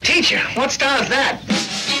gotcha. What style is that?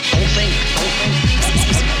 Whole thing.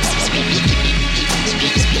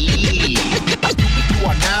 You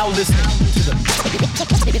are now listening to the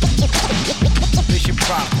Bishop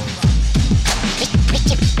Chronicles.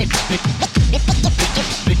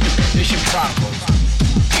 Bishop Chronicles.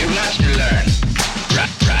 You must learn.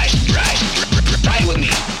 Ride with me.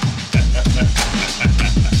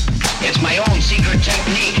 It's my own secret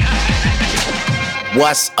technique.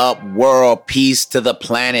 What's up, world? Peace to the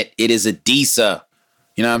planet. It is Adisa.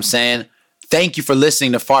 You know what I'm saying? Thank you for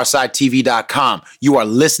listening to FarsideTV.com. You are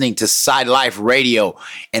listening to Side Life Radio,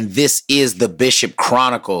 and this is the Bishop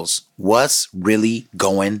Chronicles. What's really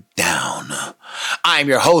going down? I'm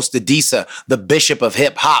your host, Adisa, the Bishop of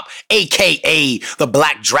Hip Hop, a.k.a. the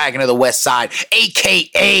Black Dragon of the West Side,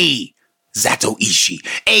 a.k.a. Zato Ishii,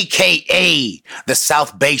 a.k.a. the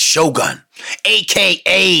South Bay Shogun,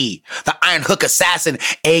 a.k.a. the Iron Hook Assassin,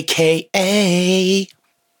 a.k.a.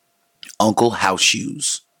 Uncle House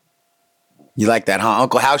Shoes. You like that, huh?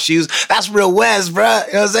 Uncle House Shoes? That's real West, bruh.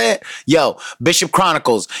 You know what I'm saying? Yo, Bishop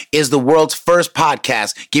Chronicles is the world's first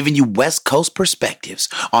podcast giving you West Coast perspectives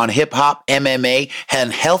on hip hop, MMA,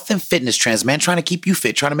 and health and fitness trends, man. Trying to keep you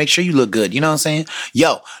fit, trying to make sure you look good. You know what I'm saying?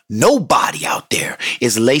 Yo, nobody out there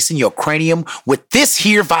is lacing your cranium with this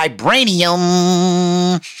here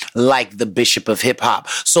vibranium like the Bishop of Hip Hop.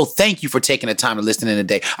 So thank you for taking the time to listen in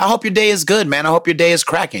today. I hope your day is good, man. I hope your day is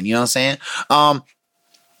cracking. You know what I'm saying?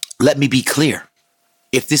 Let me be clear.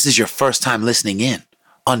 If this is your first time listening in,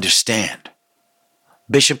 understand.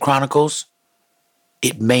 Bishop Chronicles,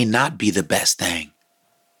 it may not be the best thing.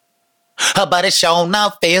 But it sure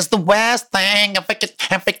enough is the worst thing. I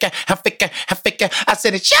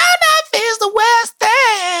said it sure enough is the worst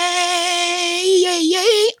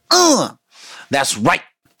thing. That's right.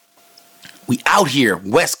 We out here,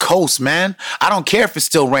 West Coast, man. I don't care if it's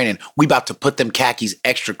still raining. We about to put them khakis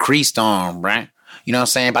extra creased on, right? You know what I'm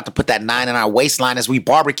saying? About to put that 9 in our waistline as we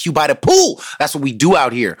barbecue by the pool. That's what we do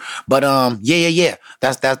out here. But yeah.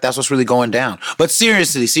 That's what's really going down. But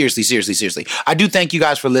seriously. I do thank you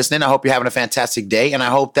guys for listening. I hope you're having a fantastic day, and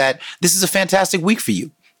I hope that this is a fantastic week for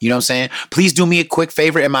you. You know what I'm saying? Please do me a quick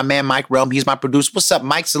favor, and my man Mike Realm, he's my producer. What's up,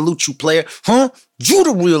 Mike? Salute you, player. Huh? You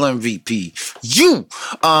the real MVP. You.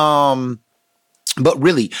 But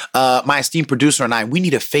really, my esteemed producer and I, we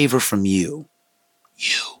need a favor from you.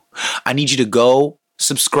 I need you to go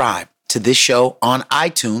subscribe to this show on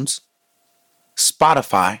iTunes,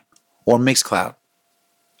 Spotify, or Mixcloud.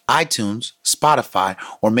 iTunes, Spotify,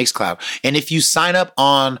 or Mixcloud. And if you sign up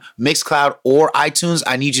on Mixcloud or iTunes,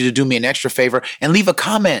 I need you to do me an extra favor and leave a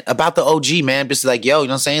comment about the OG, man. Just like, yo, you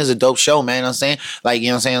know what I'm saying? It's a dope show, man. You know what I'm saying? Like, you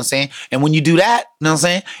know what I'm saying? And when you do that, you know what I'm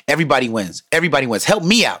saying? Everybody wins. Help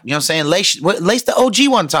me out. You know what I'm saying? Lace the OG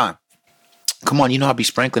one time. Come on, you know I'll be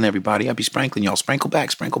sprinkling everybody. I'll be sprinkling y'all. Sprinkle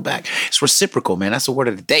back. It's reciprocal, man. That's the word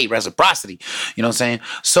of the day, reciprocity. You know what I'm saying?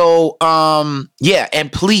 So, yeah,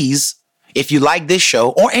 and please, if you like this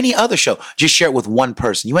show or any other show, just share it with one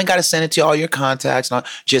person. You ain't got to send it to all your contacts. Not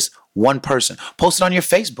just one person. Post it on your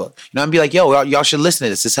Facebook. You know, and be like, yo, y'all should listen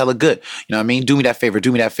to this. It's hella good. You know what I mean? Do me that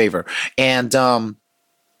favor. And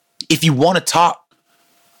if you want to talk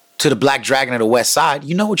to the Black Dragon of the West Side,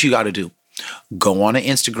 you know what you got to do. Go on to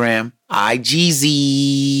Instagram,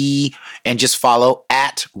 IGZ, and just follow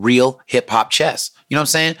at Real Hip Hop Chess. You know what I'm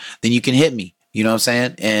saying? Then you can hit me. You know what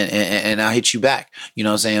I'm saying? And I'll hit you back. You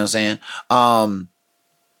know what I'm saying?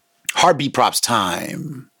 Heartbeat props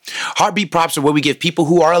time. Heartbeat props are where we give people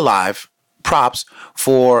who are alive props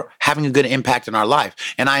for having a good impact in our life.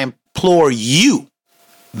 And I implore you,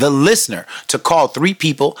 the listener, to call 3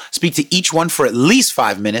 people, speak to each one for at least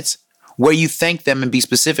 5 minutes, where you thank them and be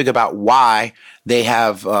specific about why they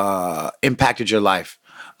have impacted your life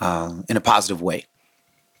in a positive way.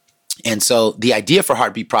 And so the idea for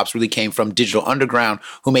Heartbeat Props really came from Digital Underground,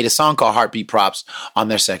 who made a song called Heartbeat Props on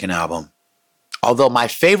their second album. Although my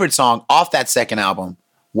favorite song off that second album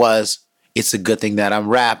was It's a Good Thing That I'm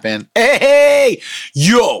Rapping. Hey,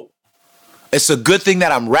 yo, it's a good thing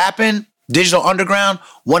that I'm rapping. Digital Underground,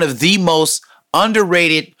 one of the most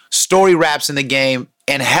underrated story raps in the game.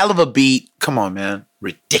 And hell of a beat. Come on, man.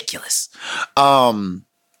 Ridiculous. So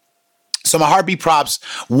my Heartbeat Props,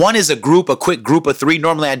 one is a quick group of 3.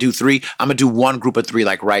 Normally I do 3. I'm going to do one group of 3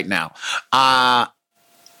 like right now. Well,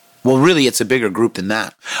 really, it's a bigger group than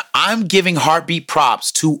that. I'm giving Heartbeat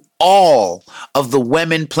Props to all of the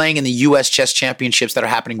women playing in the U.S. Chess Championships that are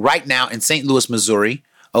happening right now in St. Louis, Missouri.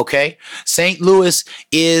 Okay? St. Louis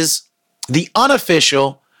is the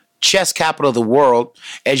unofficial chess capital of the world,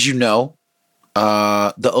 as you know.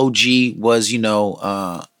 The OG was,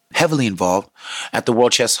 heavily involved at the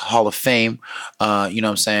World Chess Hall of Fame. You know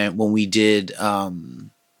what I'm saying? When we did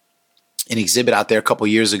an exhibit out there a couple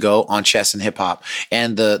years ago on chess and hip hop,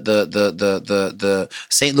 and the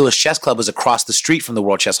St. Louis Chess Club was across the street from the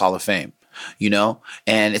World Chess Hall of Fame, you know,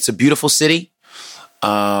 and it's a beautiful city.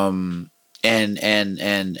 And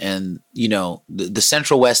you know, the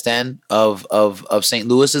Central West End of St.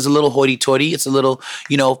 Louis is a little hoity-toity. It's a little,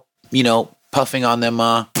 you know, puffing on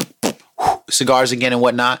them cigars again and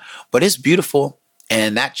whatnot, but it's beautiful.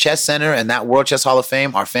 And that chess center and that World Chess Hall of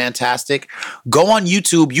Fame are fantastic. Go on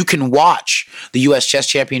YouTube. You can watch the U.S. Chess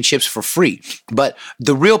Championships for free. But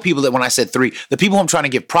the real people that, when I said three, the people I'm trying to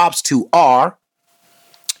give props to are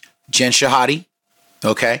Jen Shahade,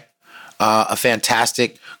 okay? A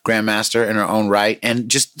fantastic grandmaster in her own right, and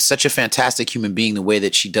just such a fantastic human being, the way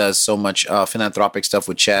that she does so much philanthropic stuff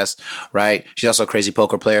with chess, right? She's also a crazy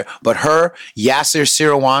poker player. But her, Yasser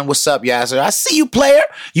Seirawan, what's up, Yasser? I see you, player.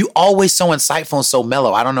 You always so insightful and so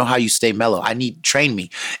mellow. I don't know how you stay mellow. Train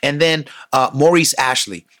me. And then Maurice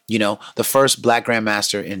Ashley, you know, the first black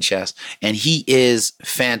grandmaster in chess. And he is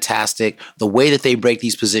fantastic. The way that they break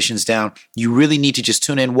these positions down, you really need to just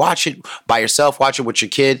tune in, watch it by yourself, watch it with your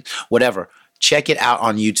kid, whatever. Check it out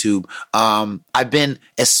on YouTube. I've been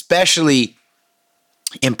especially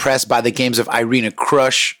impressed by the games of Irina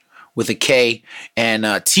Krush with a K and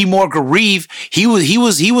Timur Gareev. He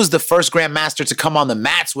was the first grandmaster to come on the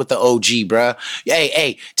mats with the OG, bruh.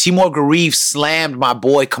 Hey, Timur Gareev slammed my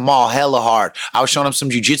boy Kamal hella hard. I was showing him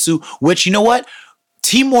some jiu-jitsu, which, you know what?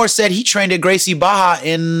 Timur said he trained at Gracie Barra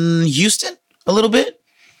in Houston a little bit.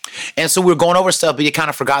 And so we were going over stuff, but he kind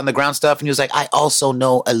of forgotten the ground stuff. And he was like, I also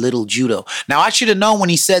know a little judo. Now, I should have known when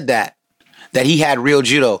he said that he had real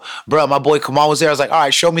judo. Bro, my boy Kamal was there. I was like, all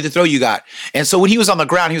right, show me the throw you got. And so when he was on the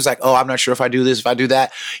ground, he was like, oh, I'm not sure if I do this, if I do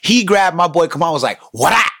that. He grabbed my boy Kamal, was like,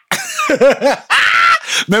 what?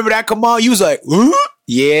 Remember that, Kamal? You was like,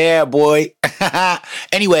 yeah, boy.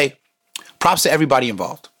 Anyway, props to everybody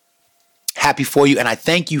involved. Happy for you. And I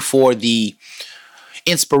thank you for the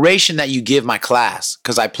inspiration that you give my class,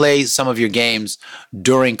 because I play some of your games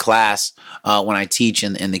during class when I teach,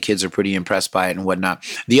 and the kids are pretty impressed by it and whatnot.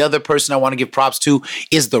 The other person I want to give props to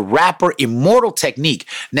is the rapper Immortal Technique.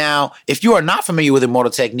 Now, if you are not familiar with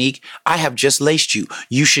Immortal Technique, I have just laced you.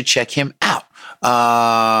 You should check him out.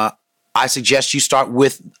 I suggest you start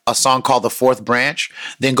with a song called The Fourth Branch,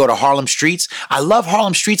 then go to Harlem Streets. I love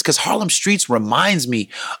Harlem Streets because Harlem Streets reminds me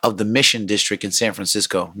of the Mission District in San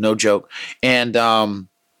Francisco. No joke. And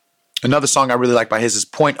another song I really like by his is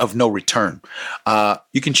Point of No Return.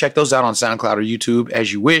 You can check those out on SoundCloud or YouTube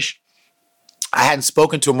as you wish. I hadn't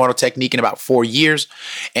spoken to Immortal Technique in about 4 years,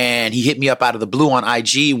 and he hit me up out of the blue on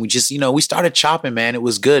IG, and we just, you know, we started chopping, man. It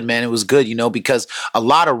was good, man. It was good, you know, because a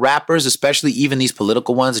lot of rappers, especially even these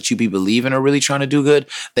political ones that you be believing are really trying to do good,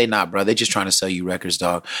 they not, bro. They just trying to sell you records,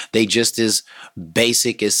 dog. They just as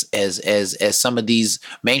basic as some of these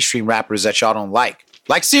mainstream rappers that y'all don't like.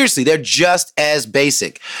 Like, seriously, they're just as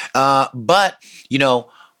basic. But, you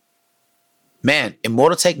know, man,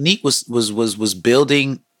 Immortal Technique was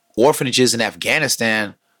building orphanages in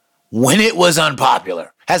Afghanistan when it was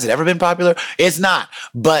unpopular. Has it ever been popular? It's not,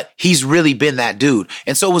 but he's really been that dude.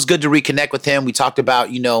 And so it was good to reconnect with him. We talked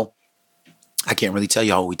about, you know, I can't really tell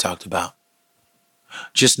y'all what we talked about.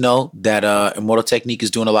 Just know that Immortal Technique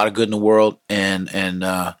is doing a lot of good in the world, and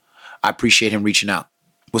I appreciate him reaching out.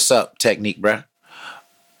 What's up, Technique, bruh?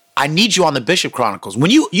 I need you on the Bishop Chronicles.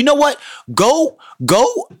 When you know what? Go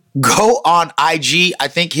on IG. I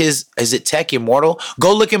think is it Tech Immortal?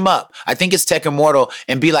 Go look him up. I think it's Tech Immortal,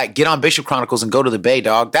 and be like, get on Bishop Chronicles and go to the Bay,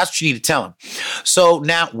 dog. That's what you need to tell him. So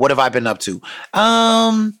now, what have I been up to?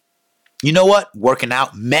 You know what? Working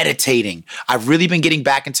out, meditating. I've really been getting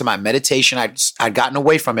back into my meditation. I'd gotten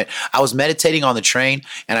away from it. I was meditating on the train,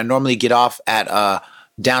 and I normally get off at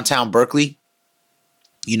downtown Berkeley.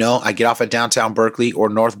 You know, I get off at downtown Berkeley or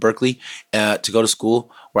North Berkeley to go to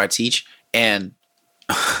school where I teach. And,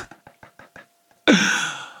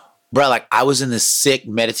 bro, like, I was in this sick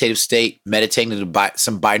meditative state, meditating to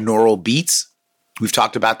some binaural beats. We've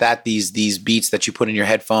talked about that. These beats that you put in your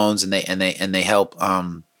headphones, and they help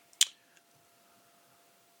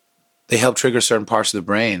trigger certain parts of the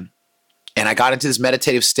brain. And I got into this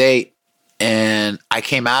meditative state, and I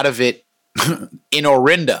came out of it in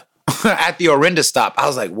Orinda. At the Orinda stop. I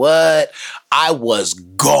was like, what? I was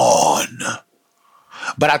gone.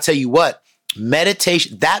 But I'll tell you what,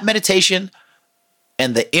 meditation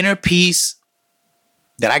and the inner peace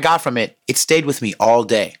that I got from it, it stayed with me all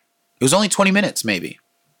day. It was only 20 minutes, maybe.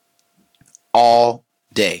 All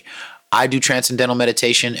day. I do transcendental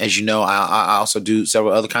meditation. As you know, I also do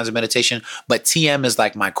several other kinds of meditation, but TM is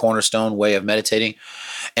like my cornerstone way of meditating.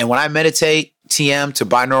 And when I meditate TM to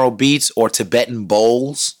binaural beats or Tibetan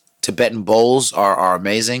bowls are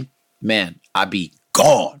amazing. man, I'd be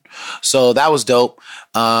gone. So that was dope.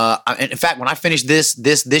 In fact, when I finish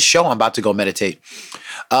this show, I'm about to go meditate.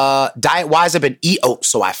 Diet wise, I've been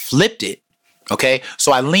so I flipped it. Okay.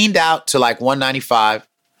 So I leaned out to like 195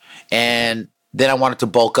 and then I wanted to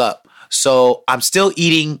bulk up. So I'm still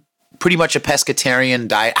eating pretty much a pescatarian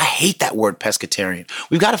diet. I hate that word pescatarian.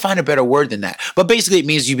 We've got to find a better word than that. But basically it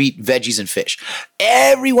means you eat veggies and fish.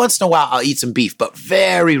 Every once in a while I'll eat some beef, but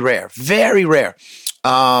very rare, very rare.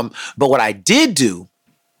 But what I did do,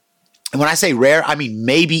 and when I say rare, I mean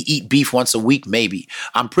maybe eat beef once a week, maybe.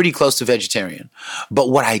 I'm pretty close to vegetarian. But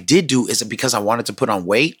what I did do is because I wanted to put on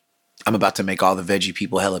weight, I'm about to make all the veggie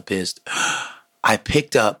people hella pissed. I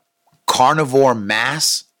picked up Carnivore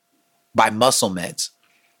Mass by Muscle Meds.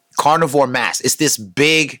 Carnivore Mass. It's this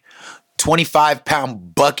big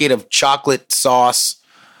 25-pound bucket of chocolate sauce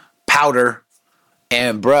powder.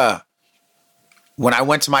 And bruh, when I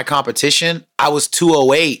went to my competition, I was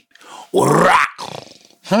 208.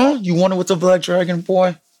 Huh? You wonder what's a Black Dragon,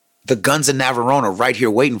 boy? The Guns of Navarone are right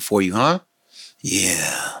here waiting for you, huh?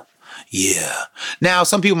 Yeah. Now,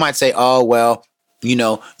 some people might say, oh, well,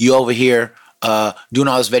 you over here doing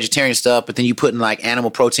all this vegetarian stuff, but then you put in like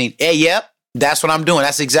animal protein. Hey, yep. That's what I'm doing.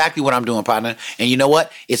 That's exactly what I'm doing, partner. And you know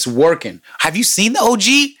what? It's working. Have you seen the OG?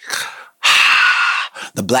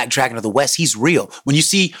 The Black Dragon of the West, he's real. When you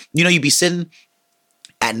see, you be sitting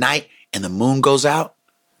at night and the moon goes out,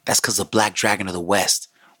 that's because the Black Dragon of the West,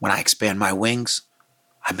 when I expand my wings,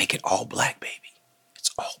 I make it all black, baby.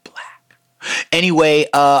 It's all black. Anyway,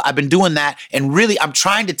 I've been doing that. And really, I'm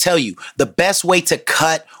trying to tell you the best way to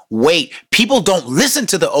cut weight. People don't listen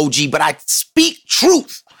to the OG, but I speak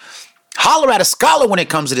truth. Holler at a scholar when it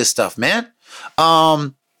comes to this stuff, man.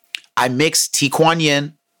 I mix Tea Kuan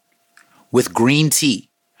Yin with green tea.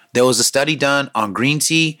 There was a study done on green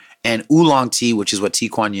tea and oolong tea, which is what Tea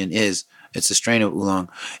Kuan Yin is. It's a strain of oolong,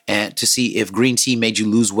 and to see if green tea made you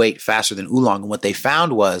lose weight faster than oolong. And what they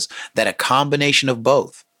found was that a combination of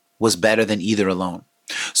both was better than either alone.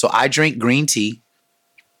 So I drink green tea.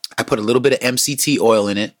 I put a little bit of MCT oil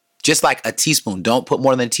in it. Just like a teaspoon. Don't put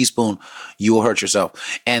more than a teaspoon. You will hurt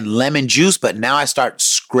yourself. And lemon juice. But now I start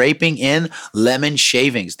scraping in lemon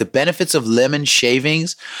shavings. The benefits of lemon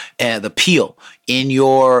shavings and the peel in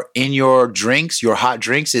your drinks, your hot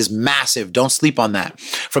drinks, is massive. Don't sleep on that.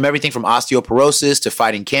 From everything from osteoporosis to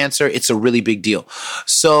fighting cancer, it's a really big deal.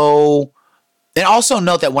 So, and also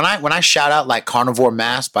note that when I shout out like Carnivore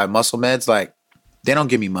Mass by Muscle Meds, like they don't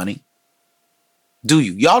give me money. Do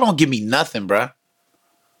you? Y'all don't give me nothing, bruh.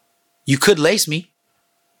 You could lace me.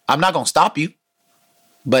 I'm not going to stop you.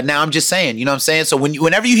 But now I'm just saying, you know what I'm saying? So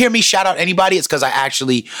whenever you hear me shout out anybody, it's because I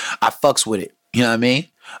fucks with it. You know what I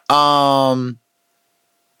mean?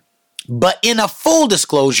 But in a full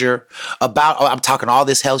disclosure I'm talking all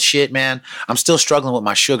this health shit, man. I'm still struggling with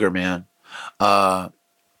my sugar, man.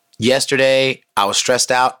 Yesterday, I was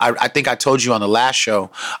stressed out. I think I told you on the last show,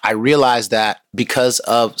 I realized that because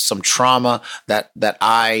of some trauma that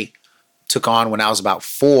I took on when I was about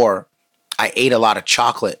 4, I ate a lot of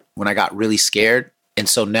chocolate when I got really scared. And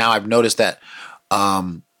so now I've noticed that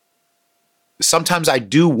sometimes I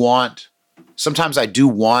do want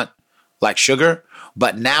like sugar,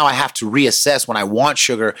 but now I have to reassess when I want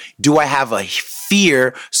sugar. Do I have a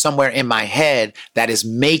fear somewhere in my head that is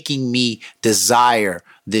making me desire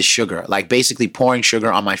this sugar? Like basically pouring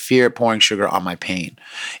sugar on my fear, pouring sugar on my pain.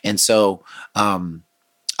 And so I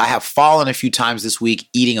have fallen a few times this week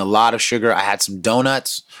eating a lot of sugar. I had some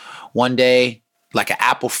donuts one day, like an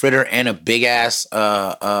apple fritter and a big ass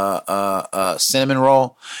cinnamon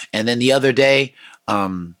roll. And then the other day,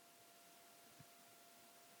 I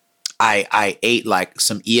ate like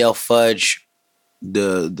some EL fudge,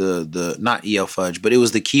 the not EL fudge, but it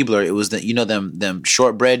was the Keebler. It was the, them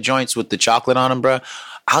shortbread joints with the chocolate on them, bro.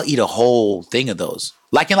 I'll eat a whole thing of those.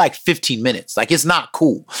 Like in like 15 minutes. Like it's not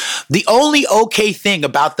cool. The only okay thing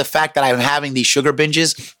about the fact that I'm having these sugar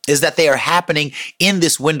binges is that they are happening in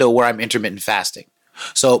this window where I'm intermittent fasting.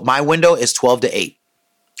 So my window is 12 to 8.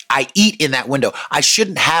 I eat in that window. I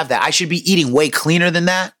shouldn't have that. I should be eating way cleaner than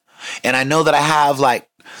that. And I know that I have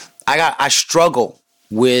I struggle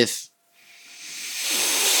with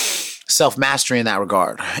self-mastery in that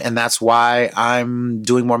regard. And that's why I'm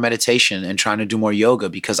doing more meditation and trying to do more yoga,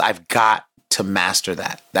 because I've got to master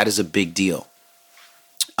that. That is a big deal.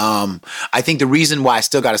 I think the reason why I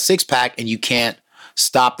still got a 6-pack and you can't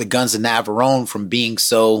stop the Guns of Navarone from being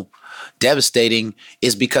so devastating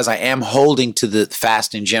is because I am holding to the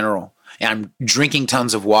fast in general. And I'm drinking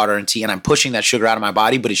tons of water and tea and I'm pushing that sugar out of my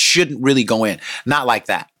body, but it shouldn't really go in. Not like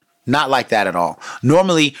that. Not like that at all.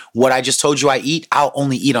 Normally, what I just told you I eat, I'll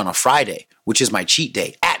only eat on a Friday, which is my cheat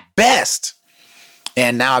day at best.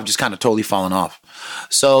 And now I've just kind of totally fallen off.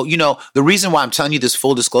 So, the reason why I'm telling you this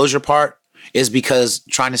full disclosure part is because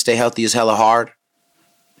trying to stay healthy is hella hard.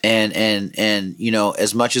 And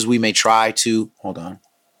as much as we may try to,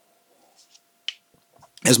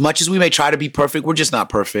 as much as we may try to be perfect, we're just not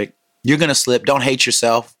perfect. You're going to slip. Don't hate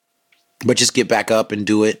yourself, but just get back up and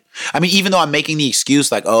do it. I mean, even though I'm making the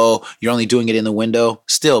excuse like, oh, you're only doing it in the window.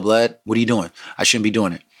 Still, blood, what are you doing? I shouldn't be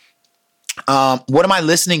doing it. What am I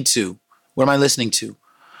listening to? I've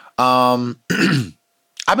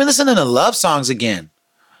been listening to love songs again.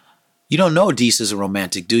 You don't know Deesa's a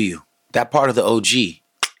romantic, do you? That part of the OG,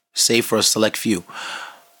 save for a select few.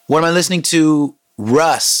 What am I listening to?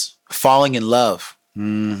 Russ, Falling in Love.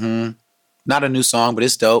 Not a new song, but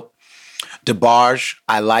it's dope. DeBarge,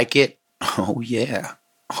 I Like It. Oh, yeah.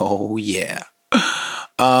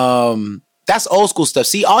 That's old school stuff.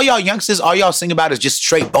 See, all y'all youngsters, all y'all sing about is just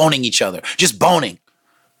straight boning each other. Just boning.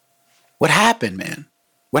 What happened, man?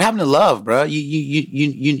 What happened to love, bro?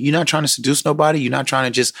 You're not trying to seduce nobody? You're not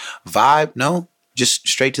trying to just vibe? No? Just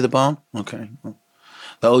straight to the bone? Okay.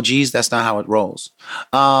 The OGs, that's not how it rolls.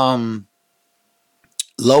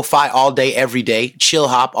 Lo-fi all day, every day. Chill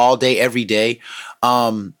hop all day, every day.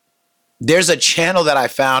 There's a channel that I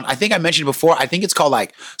found. I think I mentioned before. I think it's called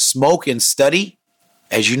like Smoke and Study.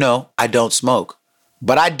 As you know, I don't smoke,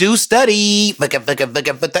 but I do study. That's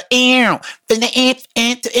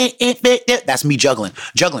me juggling,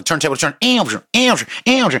 turntable turn,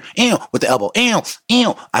 with the elbow.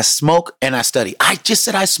 I smoke and I study. I just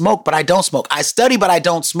said I smoke, but I don't smoke. I study, but I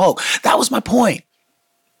don't smoke. That was my point.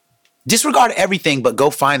 Disregard everything, but go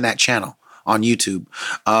find that channel on YouTube.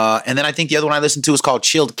 And then I think the other one I listened to is called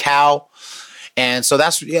Chilled Cow. And so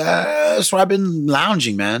that's where I've been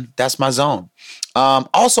lounging, man. That's my zone.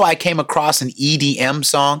 Also, I came across an EDM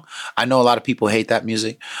song. I know a lot of people hate that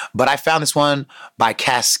music, but I found this one by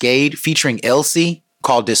Cascade featuring Elsie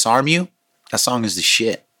called Disarm You. That song is the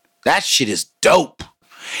shit. That shit is dope.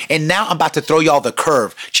 And now I'm about to throw y'all the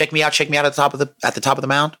curve. Check me out at the top of the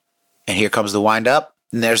mound. And here comes the wind up.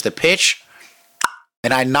 And there's the pitch.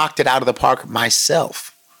 And I knocked it out of the park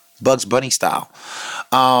myself. Bugs Bunny style.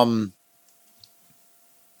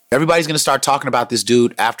 Everybody's going to start talking about this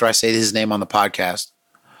dude after I say his name on the podcast.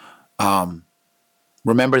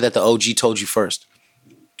 Remember that the OG told you first.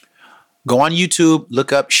 Go on YouTube,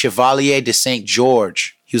 look up Chevalier de St.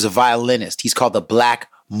 George. He was a violinist. He's called the Black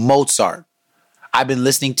Mozart. I've been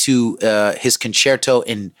listening to his concerto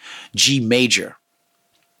in G major.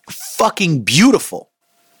 Fucking beautiful.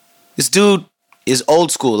 This dude is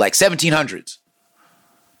old school, like 1700s.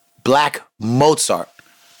 Black Mozart.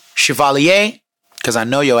 Chevalier, because I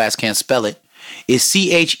know your ass can't spell it, is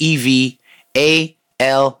Chevallier.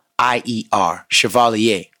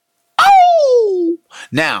 Chevalier. Oh!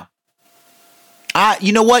 Now,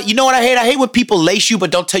 you know what? You know what I hate? I hate when people lace you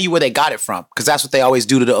but don't tell you where they got it from, because that's what they always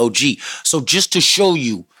do to the OG. So just to show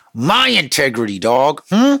you my integrity, dog,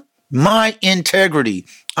 my integrity,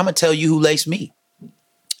 I'm going to tell you who laced me.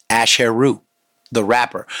 Asheru, the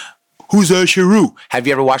rapper. Who's Asheru? Have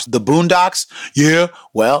you ever watched The Boondocks? Yeah.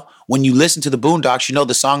 Well, when you listen to The Boondocks, you know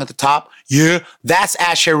the song at the top? Yeah. That's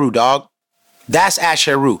Asheru, dog. That's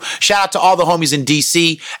Asheru. Shout out to all the homies in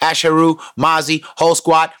DC. Asheru, Mozzie, whole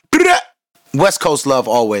squad. West Coast love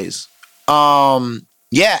always.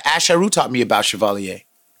 Yeah, Asheru taught me about Chevalier.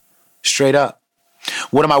 Straight up.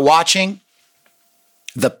 What am I watching?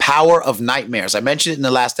 The Power of Nightmares. I mentioned it in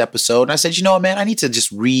the last episode, and I said, you know what, man, I need to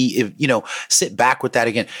just sit back with that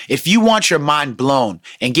again. If you want your mind blown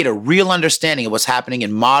and get a real understanding of what's happening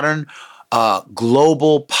in modern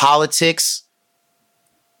global politics,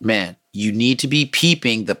 man, you need to be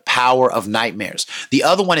peeping The Power of Nightmares. The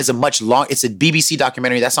other one is it's a BBC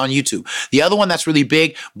documentary that's on YouTube. The other one that's really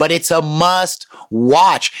big, but it's a must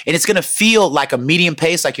watch. And it's going to feel like a medium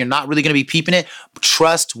pace, like you're not really going to be peeping it.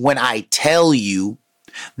 Trust when I tell you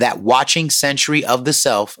that watching Century of the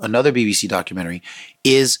Self, another BBC documentary,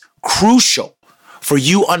 is crucial for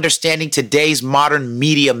you understanding today's modern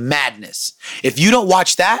media madness. If you don't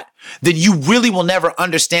watch that, then you really will never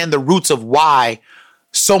understand the roots of why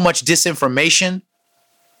so much disinformation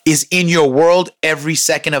is in your world every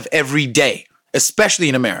second of every day, especially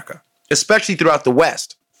in America, especially throughout the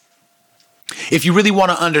West. If you really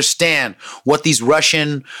want to understand what these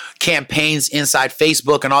Russian campaigns inside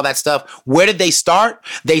Facebook and all that stuff, where did they start?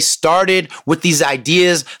 They started with these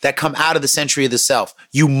ideas that come out of the Century of the Self.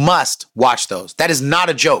 You must watch those. That is not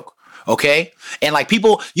a joke, okay? And like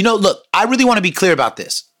people, look, I really want to be clear about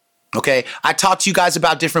this, okay? I talk to you guys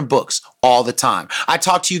about different books all the time. I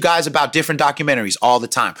talk to you guys about different documentaries all the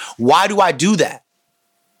time. Why do I do that?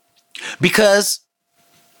 Because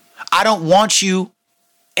I don't want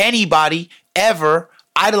anybody ever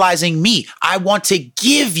idolizing me. I want to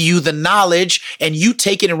give you the knowledge and you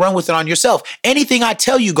take it and run with it on yourself. Anything I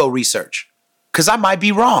tell you, go research, because I might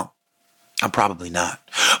be wrong. I'm probably not,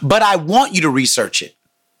 but I want you to research it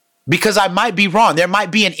because I might be wrong. There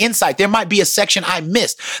might be an insight. There might be a section I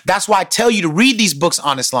missed. That's why I tell you to read these books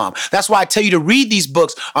on Islam. That's why I tell you to read these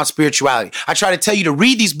books on spirituality. I try to tell you to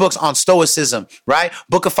read these books on Stoicism, right?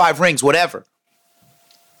 Book of Five Rings, whatever.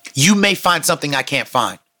 You may find something I can't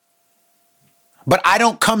find. But I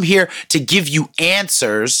don't come here to give you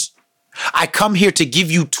answers. I come here to give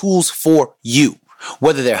you tools for you,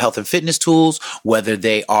 whether they're health and fitness tools, whether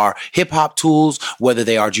they are hip hop tools, whether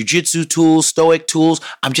they are jujitsu tools, stoic tools.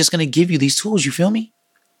 I'm just going to give you these tools. You feel me?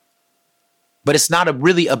 But it's not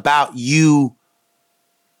really about you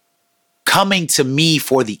coming to me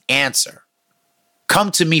for the answer. Come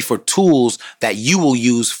to me for tools that you will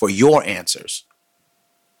use for your answers.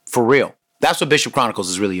 For real. That's what Bishop Chronicles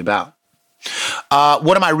is really about.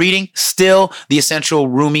 What am I reading? Still, The Essential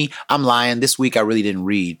Rumi. I'm lying. This week I really didn't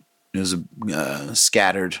read. It was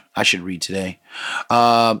scattered. I should read today.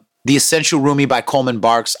 The Essential Rumi by Coleman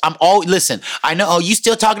Barks. Listen, I know, you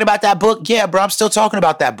still talking about that book? Yeah, bro, I'm still talking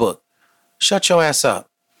about that book. Shut your ass up.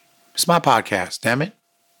 It's my podcast, damn it.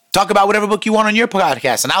 Talk about whatever book you want on your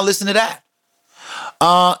podcast, and I'll listen to that.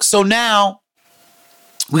 So now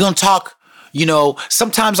we're going to talk,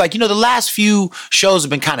 sometimes the last few shows have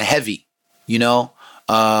been kind of heavy.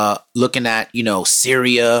 Looking at,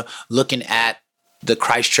 Syria, looking at the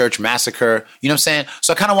Christchurch massacre, you know what I'm saying?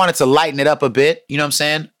 So I kind of wanted to lighten it up a bit, you know what I'm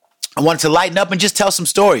saying? I wanted to lighten up and just tell some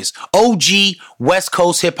stories. OG West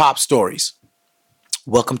Coast hip hop stories.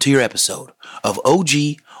 Welcome to your episode of OG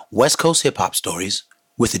West Coast hip hop stories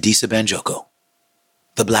with Adisa Banjoko,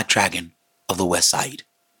 the Black Dragon of the West Side.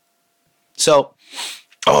 So,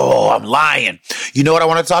 I'm lying. You know what I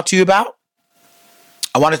want to talk to you about?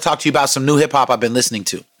 I want to talk to you about some new hip hop I've been listening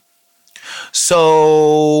to.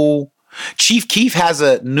 So, Chief Keef has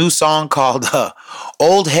a new song called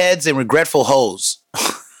Old Heads and Regretful Hoes.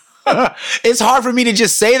 It's hard for me to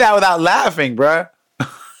just say that without laughing, bruh.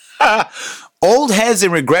 Old Heads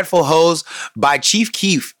and Regretful Hoes by Chief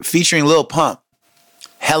Keef featuring Lil Pump.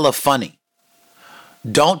 Hella funny.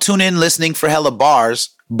 Don't tune in listening for hella bars,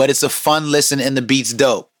 but it's a fun listen and the beat's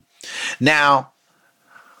dope. Now,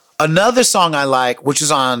 another song I like, which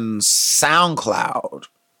is on SoundCloud,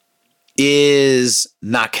 is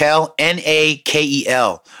Nakel,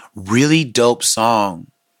 Nakel. Really dope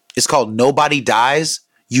song. It's called Nobody Dies,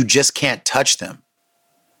 You Just Can't Touch Them.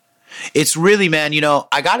 It's really, man,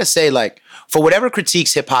 I gotta say, for whatever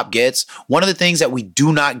critiques hip hop gets, one of the things that we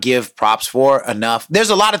do not give props for enough, there's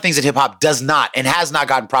a lot of things that hip hop does not and has not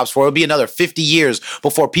gotten props for. It'll be another 50 years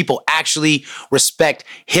before people actually respect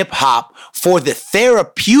hip hop for the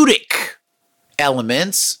therapeutic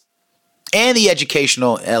elements and the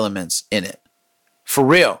educational elements in it. For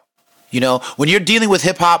real. When you're dealing with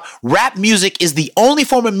hip hop, rap music is the only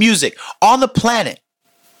form of music on the planet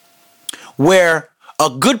where a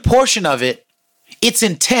good portion of it, its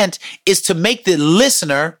intent is to make the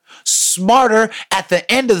listener smarter at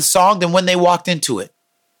the end of the song than when they walked into it.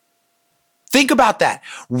 Think about that.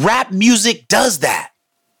 Rap music does that.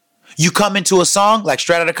 You come into a song like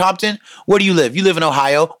Straight Outta Compton. Where do you live? You live in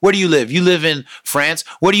Ohio. Where do you live? You live in France.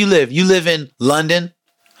 Where do you live? You live in London.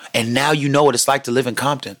 And now you know what it's like to live in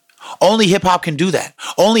Compton. Only hip hop can do that.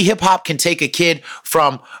 Only hip hop can take a kid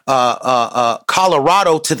from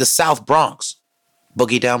Colorado to the South Bronx.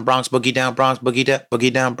 Boogie down Bronx, boogie down Bronx,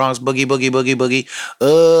 boogie down Bronx, boogie, boogie, boogie,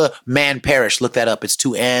 boogie. Man Parish. Look that up. It's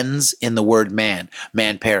 2 N's in the word man.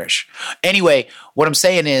 Man Parish. Anyway, what I'm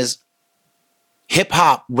saying is hip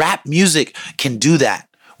hop, rap music can do that.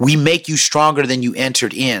 We make you stronger than you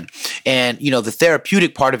entered in. And, the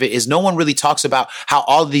therapeutic part of it is no one really talks about how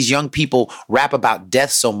all of these young people rap about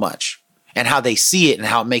death so much and how they see it and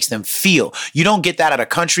how it makes them feel. You don't get that out of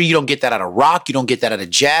country. You don't get that out of rock. You don't get that out of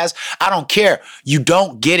jazz. I don't care. You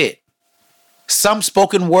don't get it. Some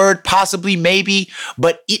spoken word, possibly, maybe,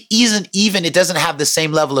 but it doesn't have the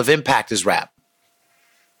same level of impact as rap.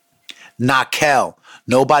 Nakel,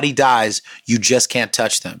 Nobody Dies, You Just Can't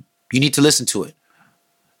Touch Them. You need to listen to it.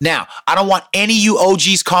 Now, I don't want any of you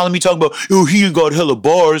OGs calling me talking about, he ain't got hella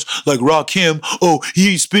bars like Rakim. Oh,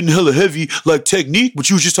 he ain't spitting hella heavy like Technique, but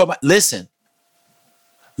you was just talking about.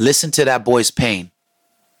 Listen to that boy's pain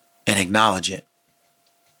and acknowledge it.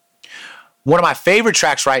 One of my favorite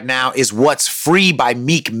tracks right now is What's Free by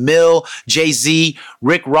Meek Mill, Jay-Z,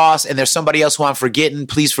 Rick Ross, and there's somebody else who I'm forgetting.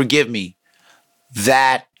 Please forgive me.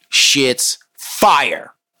 That shit's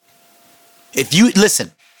fire. If you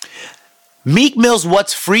listen, Meek Mill's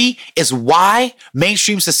What's Free is why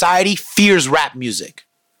mainstream society fears rap music.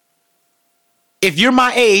 If you're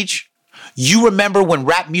my age, you remember when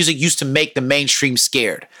rap music used to make the mainstream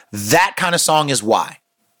scared. That kind of song is why.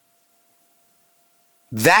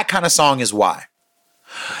 That kind of song is why.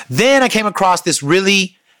 Then I came across this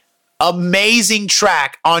really amazing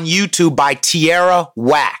track on YouTube by Tierra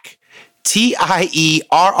Whack. Tierra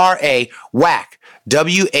Whack. Whack.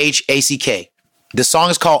 The song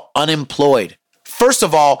is called Unemployed. First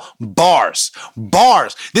of all, bars.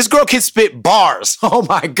 Bars. This girl can spit bars. Oh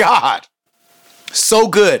my God. So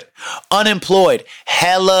good. Unemployed.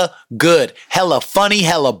 Hella good. Hella funny.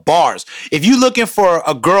 Hella bars. If you looking for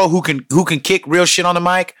a girl who can kick real shit on the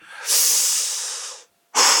mic,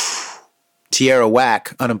 Tierra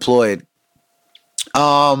Whack, Unemployed.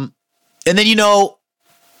 And then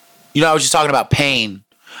I was just talking about pain.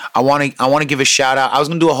 I want to give a shout out. I was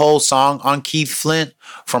gonna do a whole song on Keith Flint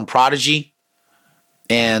from Prodigy,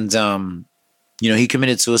 and he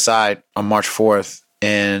committed suicide on March 4th,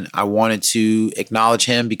 and I wanted to acknowledge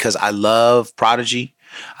him because I love Prodigy.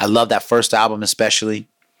 I love that first album especially.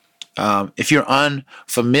 If you're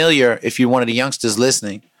unfamiliar, if you're one of the youngsters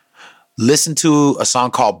listening, listen to a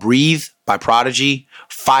song called Breathe by Prodigy,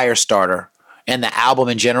 Firestarter, and the album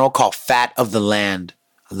in general called Fat of the Land.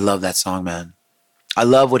 I love that song, man. I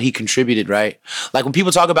love what he contributed, right? Like when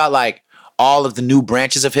people talk about like all of the new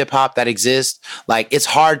branches of hip hop that exist, like it's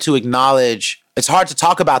hard to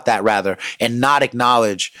talk about that rather, and not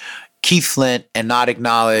acknowledge Keith Flint and not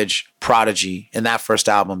acknowledge Prodigy in that first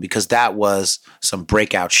album, because that was some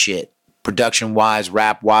breakout shit. Production wise,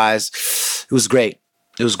 rap wise, it was great.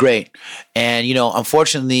 It was great. And,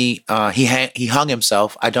 unfortunately, he hung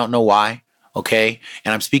himself. I don't know why. Okay.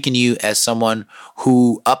 And I'm speaking to you as someone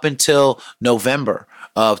who up until November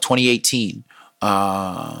of 2018,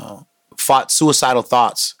 fought suicidal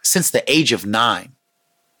thoughts since the age of 9.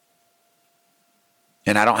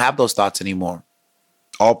 And I don't have those thoughts anymore.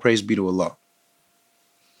 All praise be to Allah.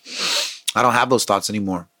 I don't have those thoughts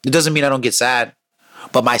anymore. It doesn't mean I don't get sad,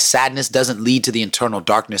 but my sadness doesn't lead to the internal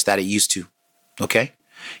darkness that it used to. Okay.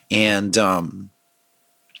 And,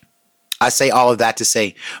 I say all of that to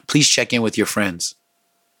say, please check in with your friends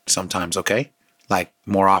sometimes, okay? Like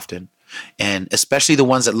more often. And especially the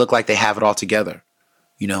ones that look like they have it all together,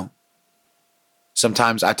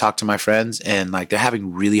 Sometimes I talk to my friends and like they're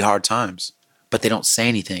having really hard times, but they don't say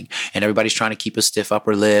anything. And everybody's trying to keep a stiff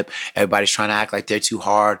upper lip. Everybody's trying to act like they're too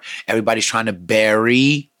hard. Everybody's trying to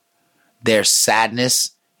bury their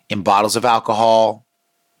sadness in bottles of alcohol,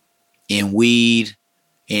 in weed,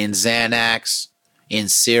 in Xanax, in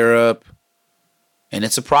syrup. And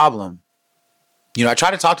it's a problem. I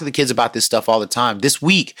try to talk to the kids about this stuff all the time. This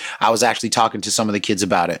week, I was actually talking to some of the kids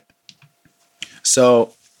about it.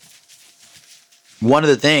 So one of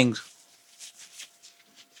the things,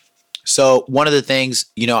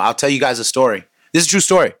 I'll tell you guys a story. This is a true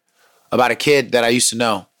story about a kid that I used to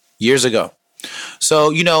know years ago.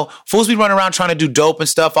 So, fools be running around trying to do dope and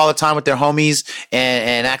stuff all the time with their homies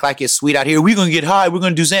and act like it's sweet out here. We're going to get high. We're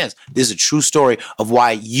going to do Xans. This is a true story of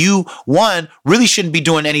why you, one, really shouldn't be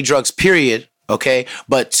doing any drugs, period. Okay.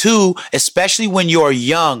 But two, especially when you're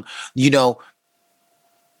young, you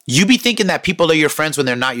be thinking that people are your friends when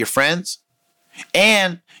they're not your friends.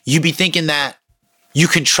 And you be thinking that you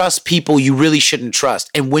can trust people you really shouldn't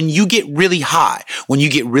trust. And when you get really high, when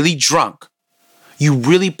you get really drunk, you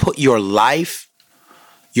really put your life,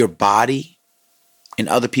 your body in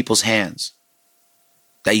other people's hands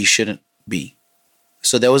that you shouldn't be.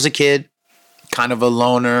 So there was a kid, kind of a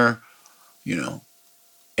loner,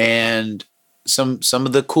 and some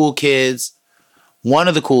of the cool kids, one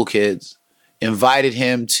of the cool kids invited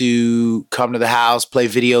him to come to the house, play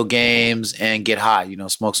video games, and get high,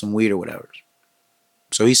 smoke some weed or whatever.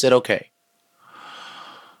 So he said, okay.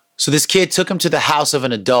 So this kid took him to the house of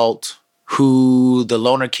an adult who the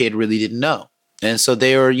loner kid really didn't know. And so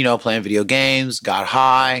they were, playing video games, got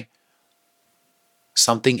high.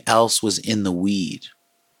 Something else was in the weed.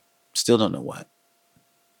 Still don't know what.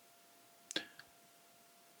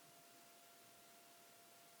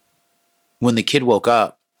 When the kid woke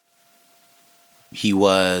up, he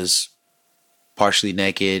was partially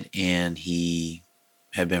naked and he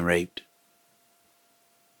had been raped.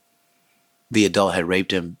 The adult had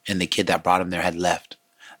raped him and the kid that brought him there had left.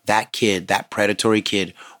 That kid, that predatory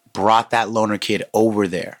kid, brought that loner kid over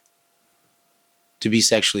there to be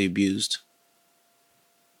sexually abused.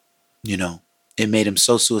 It made him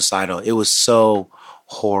so suicidal. It was so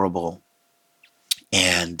horrible.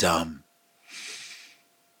 And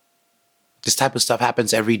this type of stuff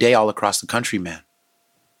happens every day all across the country, man.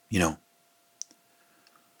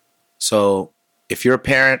 So if you're a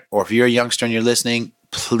parent or if you're a youngster and you're listening,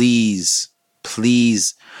 please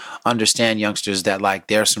please understand, youngsters, that like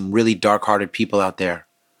there are some really dark-hearted people out there,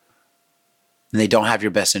 and they don't have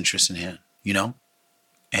your best interest in hand, you know?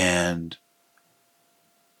 And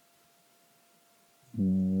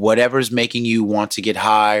whatever's making you want to get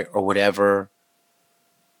high or whatever,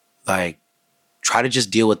 like, try to just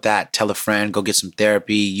deal with that. Tell a friend, go get some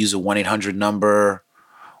therapy, use a 1-800 number,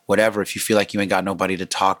 whatever, if you feel like you ain't got nobody to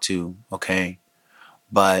talk to, okay?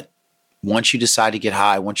 But once you decide to get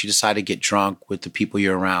high, once you decide to get drunk with the people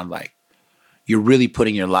you're around, like, you're really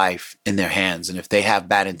putting your life in their hands. And if they have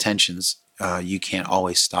bad intentions, you can't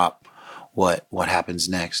always stop what happens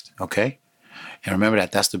next, okay? And remember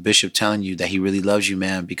that's the bishop telling you that he really loves you,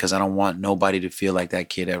 man, because I don't want nobody to feel like that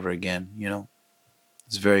kid ever again, you know?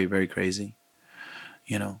 It's very, very crazy,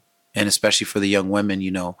 you know? And especially for the young women,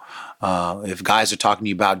 you know, if guys are talking to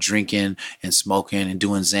you about drinking and smoking and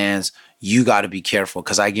doing Xans, you got to be careful,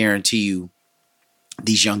 because I guarantee you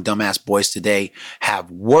these young dumbass boys today have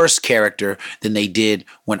worse character than they did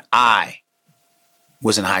when I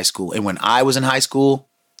was in high school. And when I was in high school,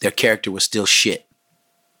 their character was still shit.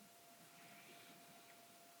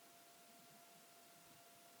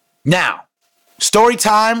 Now, story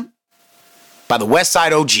time by the West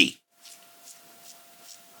Side OG.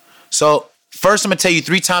 So first, I'm going to tell you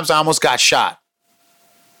 3 times I almost got shot.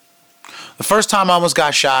 The first time I almost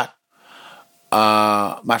got shot,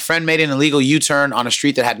 my friend made an illegal U-turn on a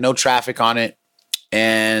street that had no traffic on it.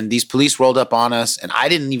 And these police rolled up on us. And I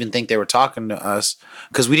didn't even think they were talking to us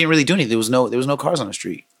because we didn't really do anything. There was no cars on the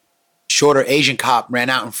street. Shorter Asian cop ran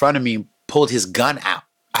out in front of me and pulled his gun out.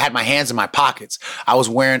 I had my hands in my pockets. I was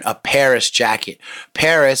wearing a Paris jacket.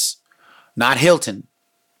 Paris, not Hilton.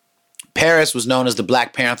 Paris was known as the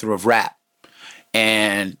Black Panther of rap.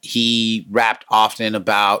 And he rapped often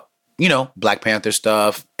about, you know, Black Panther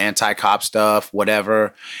stuff, anti-cop stuff,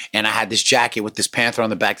 whatever. And I had this jacket with this panther on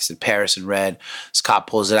the back that said Paris in red. This cop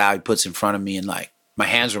pulls it out. He puts it in front of me, and like, my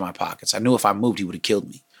hands were in my pockets. I knew if I moved, he would have killed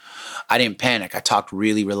me. I didn't panic. I talked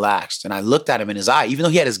really relaxed. And I looked at him in his eye, even though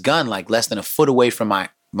he had his gun like less than a foot away from my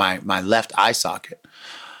left eye socket.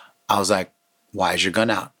 I was like, why is your gun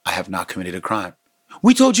out? I have not committed a crime.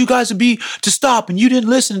 We told you guys to stop and you didn't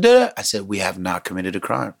listen. I said, we have not committed a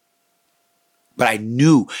crime. But I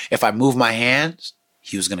knew if I moved my hands,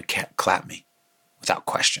 he was going to clap me without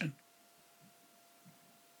question.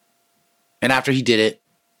 And after he did it,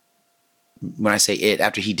 when I say it,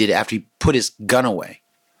 after he put his gun away,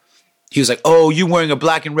 he was like, oh, you wearing a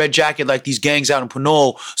black and red jacket like these gangs out in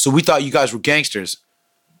Pinole, so we thought you guys were gangsters.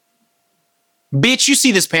 Bitch, you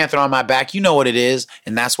see this panther on my back. You know what it is,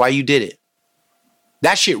 and that's why you did it.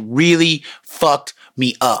 That shit really fucked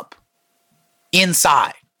me up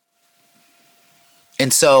inside.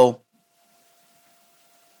 And so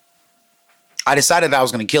I decided that I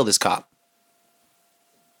was going to kill this cop.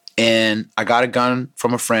 And I got a gun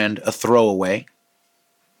from a friend, a throwaway.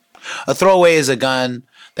 A throwaway is a gun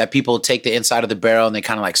that people take the inside of the barrel and they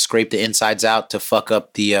kind of like scrape the insides out to fuck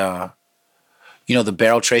up the, the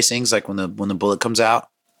barrel tracings, like when the bullet comes out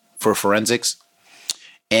for forensics.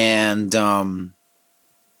 And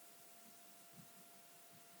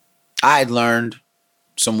I had learned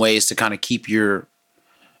some ways to kind of keep your,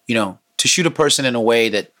 to shoot a person in a way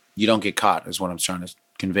that you don't get caught is what I'm trying to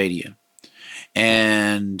convey to you.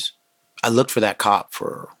 And I looked for that cop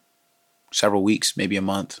for several weeks, maybe a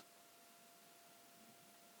month,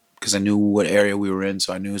 because I knew what area we were in,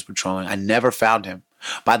 so I knew he was patrolling. I never found him.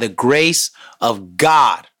 By the grace of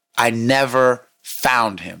God, I never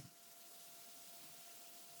found him.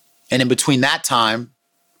 And in between that time,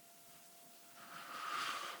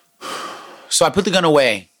 so I put the gun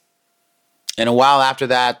away. And a while after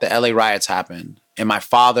that, the LA riots happened. And my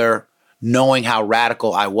father, knowing how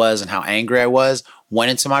radical I was and how angry I was,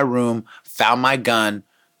 went into my room, found my gun,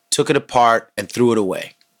 took it apart, and threw it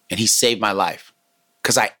away. And he saved my life.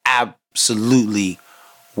 Because I absolutely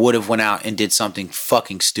would have went out and did something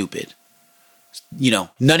fucking stupid. None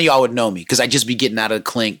of y'all would know me because I'd just be getting out of the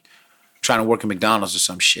clink trying to work at McDonald's or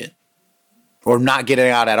some shit. Or not getting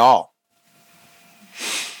out at all.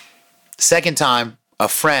 Second time, a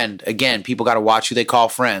friend, again, people got to watch who they call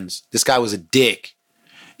friends. This guy was a dick.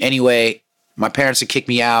 Anyway, my parents had kicked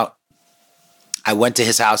me out. I went to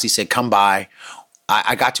his house. He said, come by.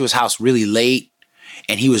 I got to his house really late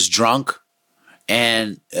and he was drunk.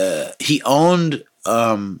 And he owned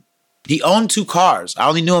 2 cars. I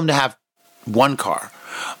only knew him to have 1 car.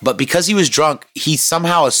 But because he was drunk, he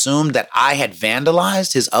somehow assumed that I had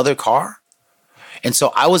vandalized his other car. And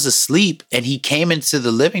so I was asleep and he came into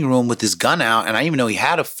the living room with his gun out and I didn't even know he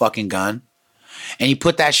had a fucking gun. And he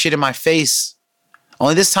put that shit in my face.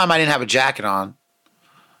 Only this time I didn't have a jacket on.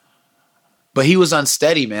 But he was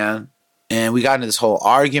unsteady, man. And we got into this whole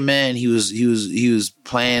argument. He was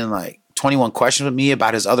playing like 21 questions with me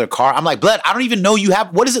about his other car. I'm like, Blood, I don't even know you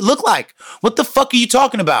have. What does it look like? What the fuck are you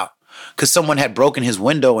talking about? Because someone had broken his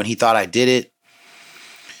window and he thought I did it.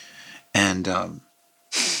 And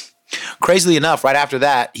crazily enough, right after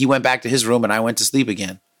that, he went back to his room and I went to sleep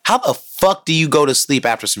again. How the fuck do you go to sleep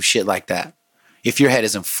after some shit like that if your head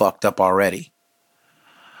isn't fucked up already?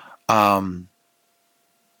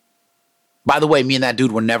 By the way, me and that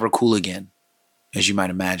dude were never cool again, as you might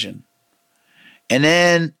imagine.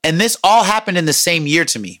 And this all happened in the same year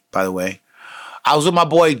to me, by the way. I was with my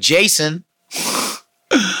boy Jason.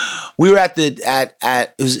 We were at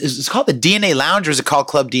it's called the DNA Lounge, or is it called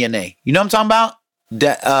Club DNA? You know what I'm talking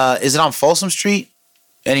about? Is it on Folsom Street?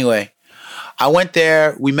 Anyway, I went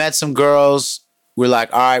there. We met some girls. We're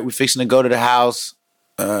like, all right, we're fixing to go to the house.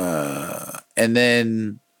 And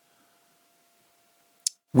then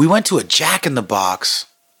we went to a Jack in the Box.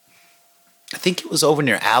 I think it was over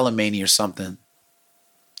near Alamany or something.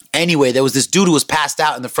 Anyway, there was this dude who was passed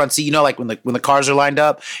out in the front seat. You know, like when the cars are lined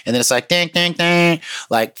up, and then it's like ding, ding, ding.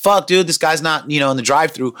 Like, fuck, dude, this guy's not, in the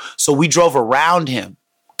drive-thru. So we drove around him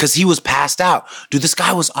because he was passed out. Dude, this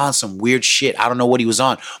guy was on some weird shit. I don't know what he was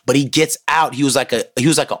on, but he gets out. He was like an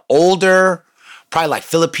older, probably like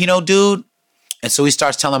Filipino dude. And so he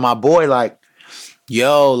starts telling my boy, like,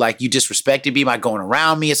 yo, like, you disrespected me by going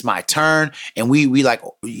around me. It's my turn. And we like,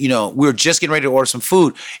 we were just getting ready to order some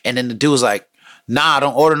food. And then the dude was like, nah,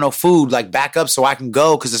 don't order no food. Like, back up so I can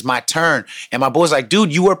go because it's my turn. And my boy's like,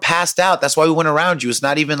 dude, you were passed out. That's why we went around you. It's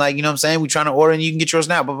not even like, you know what I'm saying? We're trying to order and you can get yours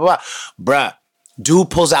now, blah, blah, blah. Bruh, dude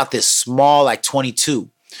pulls out this small, like 22.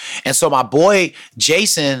 And so my boy,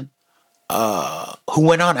 Jason, who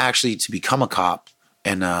went on actually to become a cop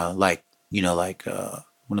and one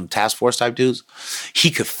of them task force type dudes, he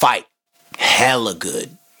could fight hella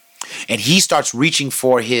good. And he starts reaching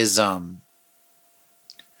for his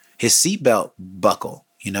seatbelt buckle,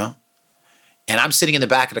 and I'm sitting in the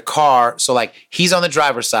back of the car. So like he's on the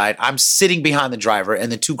driver's side. I'm sitting behind the driver and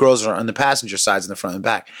the two girls are on the passenger sides in the front and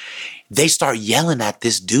back. They start yelling at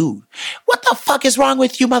this dude. What the fuck is wrong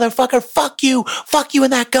with you, motherfucker? Fuck you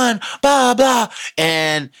and that gun, blah, blah.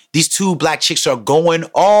 And these two black chicks are going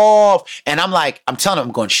off. And I'm telling them,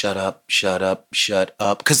 I'm going, shut up.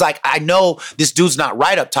 Cause like, I know this dude's not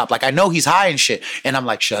right up top. Like I know he's high and shit. And I'm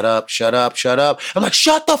like, shut up. I'm like,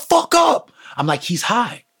 shut the fuck up. I'm like, he's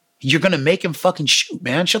high. You're going to make him fucking shoot,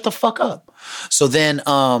 man. Shut the fuck up. So then,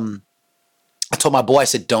 I told my boy, I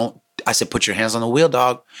said, put your hands on the wheel,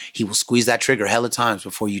 dog. He will squeeze that trigger hella times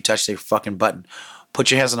before you touch the fucking button.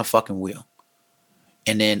 Put your hands on the fucking wheel.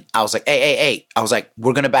 And then I was like, hey. I was like,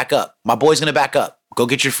 we're going to back up. My boy's going to back up. Go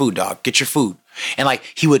get your food, dog. Get your food. And like,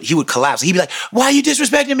 he would collapse. He'd be like, why are you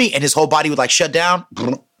disrespecting me? And his whole body would like shut down.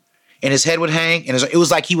 And his head would hang. And it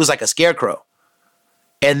was like he was like a scarecrow.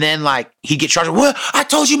 And then like, he'd get charged. What? I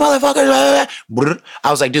told you, motherfucker.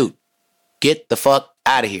 I was like, dude, get the fuck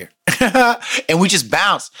out of here. And we just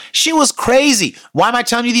bounced. She was crazy. Why am I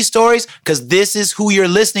telling you these stories? Because this is who you're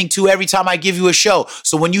listening to every time I give you a show.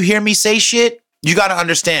 So when you hear me say shit, you got to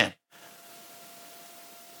understand.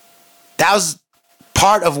 That was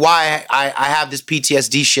part of why I have this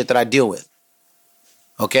PTSD shit that I deal with.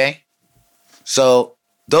 Okay? So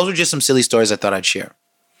those were just some silly stories I thought I'd share.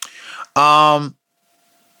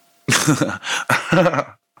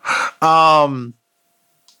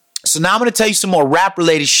 So now I'm going to tell you some more rap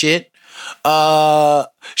related shit.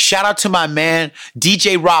 Shout out to my man,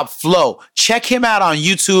 DJ Rob Flow. Check him out on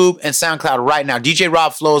YouTube and SoundCloud right now. DJ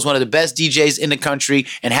Rob Flow is one of the best DJs in the country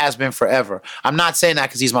and has been forever. I'm not saying that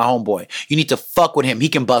because he's my homeboy. You need to fuck with him. He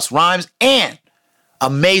can bust rhymes and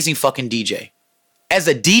amazing fucking DJ. As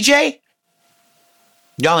a DJ,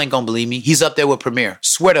 y'all ain't gonna believe me. He's up there with Premier.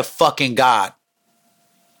 Swear to fucking God.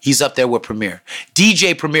 He's up there with Premier.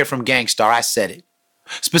 DJ Premier from Gangstar. I said it.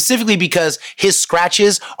 Specifically because his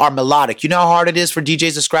scratches are melodic. You know how hard it is for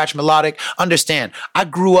DJs to scratch melodic? Understand, I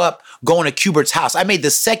grew up going to Cubert's house. I made the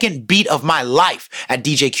second beat of my life at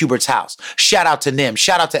DJ Cubert's house. Shout out to Nim.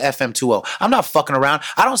 Shout out to FM20. I'm not fucking around.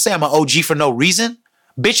 I don't say I'm an OG for no reason.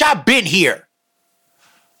 Bitch, I've been here.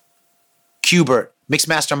 Cubert.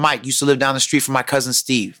 Mixmaster Mike used to live down the street from my cousin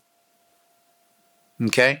Steve.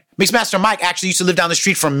 Okay? Mixmaster Mike actually used to live down the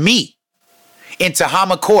street from me in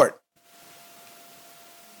Tehama Court.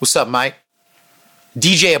 What's up, Mike?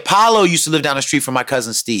 DJ Apollo used to live down the street from my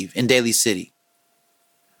cousin Steve in Daly City.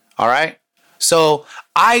 All right? So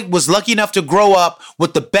I was lucky enough to grow up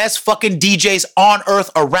with the best fucking DJs on earth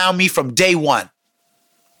around me from day one.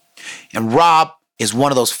 And Rob is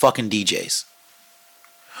one of those fucking DJs.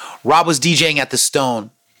 Rob was DJing at the Stone.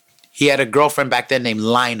 He had a girlfriend back then named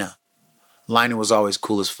Lina. Lina was always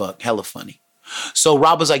cool as fuck. Hella funny. So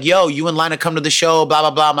Rob was like, yo, you and Lina come to the show, blah,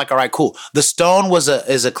 blah, blah. I'm like, all right, cool. The Stone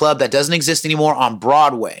is a club that doesn't exist anymore on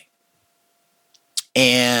Broadway.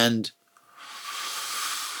 And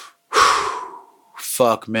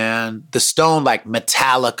fuck, man. The Stone, like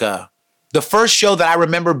Metallica. The first show that I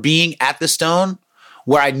remember being at the Stone,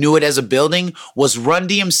 where I knew it as a building, was Run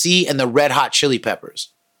DMC and the Red Hot Chili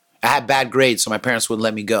Peppers. I had bad grades, so my parents wouldn't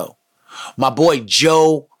let me go. My boy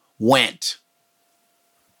Joe went.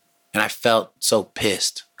 And I felt so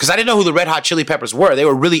pissed. Because I didn't know who the Red Hot Chili Peppers were. They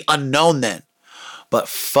were really unknown then. But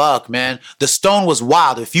fuck, man. The Stone was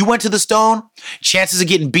wild. If you went to the Stone, chances of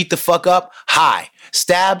getting beat the fuck up, high.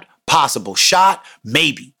 Stabbed, possible. Shot,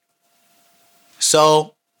 maybe.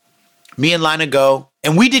 So, me and Lina go.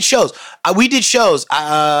 And we did shows. At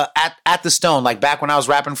the Stone. Like back when I was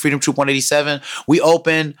rapping Freedom Troop 187. We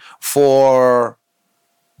opened for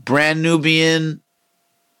Brand Nubian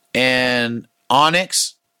and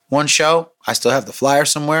Onyx. One show. I still have the flyer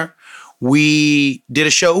somewhere. We did a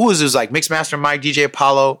show. Who was it? It was like Mixmaster Mike, DJ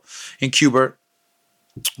Apollo, and Qbert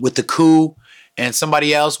with the Coup and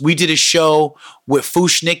somebody else. We did a show with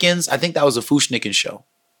Fushnikins. I think that was a Fushnikins show.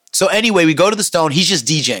 So anyway, we go to the Stone. He's just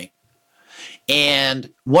DJing.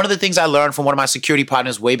 And one of the things I learned from one of my security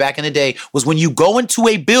partners way back in the day was when you go into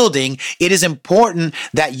a building, it is important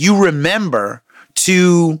that you remember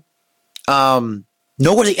to know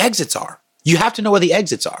where the exits are. You have to know where the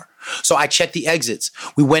exits are. So I checked the exits.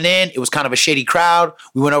 We went in. It was kind of a shady crowd.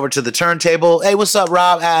 We went over to the turntable. Hey, what's up,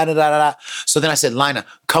 Rob? So then I said, Lina,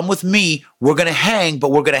 come with me. We're going to hang, but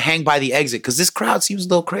we're going to hang by the exit because this crowd seems a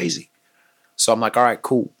little crazy. So I'm like, all right,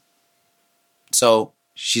 cool. So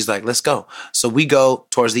she's like, let's go. So we go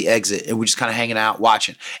towards the exit and we're just kind of hanging out,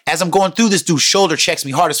 watching. As I'm going through, this dude's shoulder checks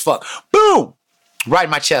me hard as fuck. Boom! Right in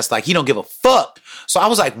my chest. Like, he don't give a fuck. So I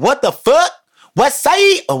was like, what the fuck? What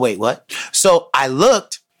say? Oh, wait, what? So I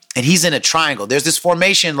looked and he's in a triangle. There's this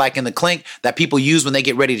formation like in the clink that people use when they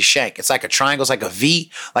get ready to shank. It's like a triangle. It's like a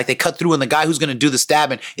V. Like they cut through and the guy who's going to do the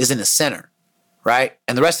stabbing is in the center, right?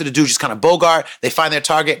 And the rest of the dudes just kind of bogart. They find their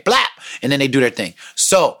target, blap, and then they do their thing.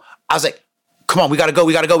 So I was like, come on, we got to go.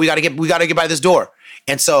 We got to get by this door.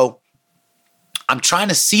 And so I'm trying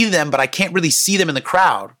to see them, but I can't really see them in the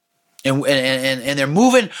crowd. And they're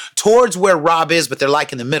moving towards where Rob is, but they're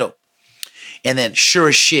like in the middle. And then, sure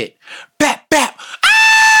as shit, bap, bap,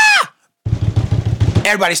 ah!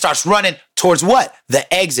 Everybody starts running towards what?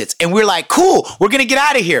 The exits. And we're like, cool, we're going to get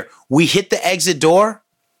out of here. We hit the exit door.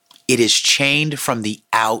 It is chained from the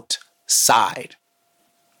outside.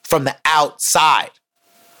 From the outside.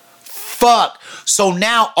 Fuck. So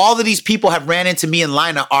now all of these people have ran into me and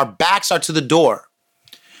Lina. Our backs are to the door.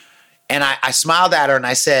 And I smiled at her and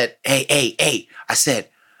I said, hey. I said,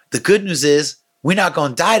 the good news is we're not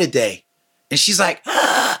going to die today. And she's like,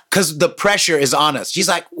 because the pressure is on us. She's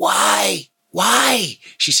like, why? Why?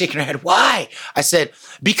 She's shaking her head. Why? I said,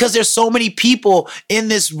 because there's so many people in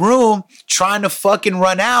this room trying to fucking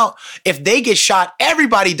run out. If they get shot,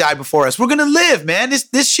 everybody died before us. We're going to live, man.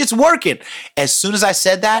 This shit's working. As soon as I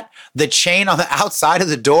said that, the chain on the outside of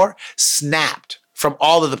the door snapped from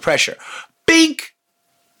all of the pressure. Bink!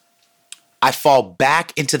 I fall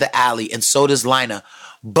back into the alley and so does Lina.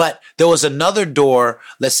 But there was another door,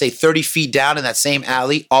 let's say 30 feet down in that same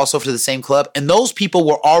alley, also to the same club. And those people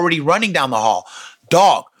were already running down the hall.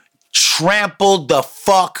 Dog, trampled the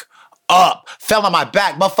fuck up. Fell on my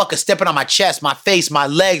back. Motherfucker stepping on my chest, my face, my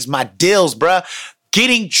legs, my dills, bruh.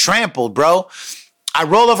 Getting trampled, bro. I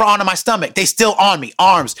roll over onto my stomach. They still on me.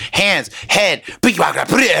 Arms, hands, head.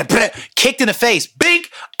 Kicked in the face.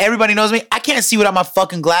 Bink. Everybody knows me. I can't see without my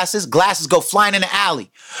fucking glasses. Glasses go flying in the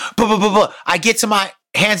alley. I get to my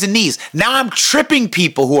hands and knees. Now I'm tripping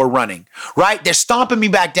people who are running, right? They're stomping me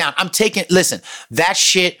back down. Listen, that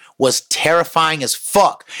shit was terrifying as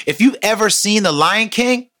fuck. If you've ever seen The Lion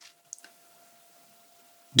King,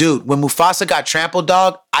 dude, when Mufasa got trampled,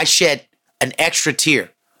 dog, I shed an extra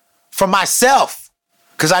tear for myself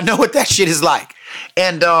because I know what that shit is like.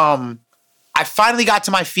 And I finally got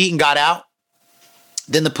to my feet and got out.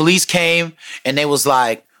 Then the police came and they was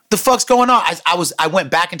like, the fuck's going on? I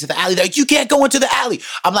went back into the alley. They're like, you can't go into the alley.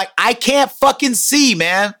 I'm like, I can't fucking see,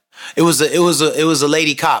 man. It was a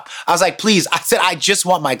lady cop. I was like, please. I said, I just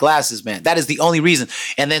want my glasses, man. That is the only reason.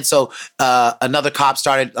 And then so another cop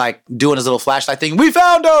started like doing his little flashlight thing. We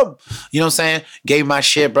found him. You know what I'm saying? Gave me my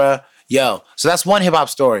shit, bro. Yo. So that's one hip hop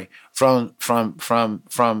story from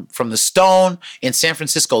the Stone in San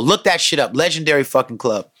Francisco. Look that shit up. Legendary fucking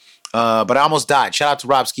club. But I almost died. Shout out to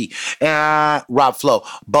Rob Ski, Rob Flo,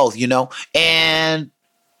 both, you know. And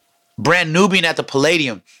Brand Nubian at the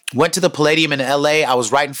Palladium. Went to the Palladium in LA. I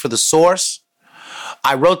was writing for The Source.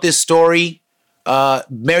 I wrote this story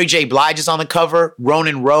Mary J. Blige is on the cover.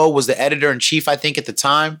 Ronan Rowe was the editor-in-chief, I think, at the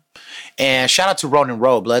time. And shout out to Ronan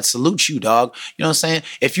Rowe, blood. Salute you, dog. You know what I'm saying?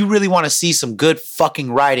 If you really want to see some good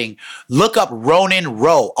fucking writing, look up Ronan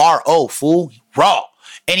Rowe. R-O, fool. Raw.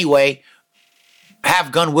 Anyway,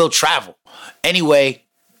 Have Gun Will Travel. Anyway,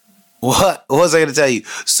 what was I going to tell you?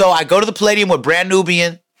 So I go to the Palladium with Brand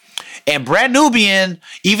Nubian. And Brand Nubian,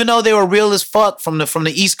 even though they were real as fuck from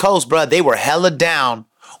the East Coast, bro, they were hella down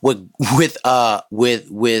with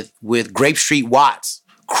Grape Street Watts,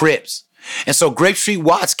 Crips. And so Grape Street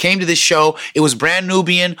Watts came to this show. It was Brand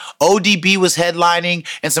Nubian, ODB was headlining,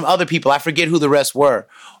 and some other people. I forget who the rest were.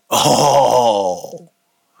 Oh,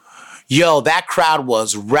 yo, that crowd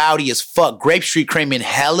was rowdy as fuck. Grape Street came in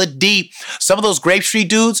hella deep. Some of those Grape Street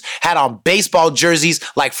dudes had on baseball jerseys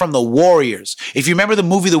like from the Warriors. If you remember the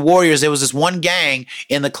movie The Warriors, there was this one gang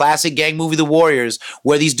in the classic gang movie The Warriors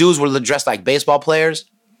where these dudes were dressed like baseball players.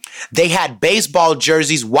 They had baseball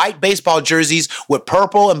jerseys, white baseball jerseys with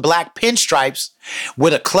purple and black pinstripes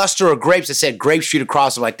with a cluster of grapes that said Grape Street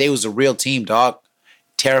across them like they was a real team, dog.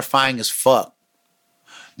 Terrifying as fuck.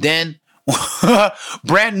 Then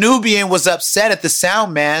Brand Nubian was upset at the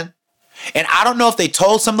sound man. And I don't know if they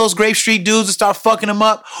told some of those Grape Street dudes to start fucking him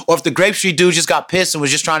up or if the Grape Street dude just got pissed and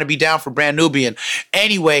was just trying to be down for Brand Nubian.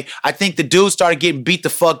 Anyway, I think the dude started getting beat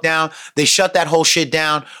the fuck down. They shut that whole shit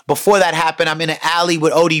down. Before that happened, I'm in an alley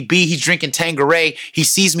with ODB. He's drinking Tanqueray. He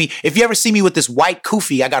sees me. If you ever see me with this white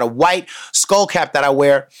kufi, I got a white skull cap that I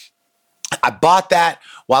wear. I bought that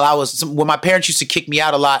when my parents used to kick me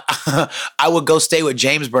out a lot. I would go stay with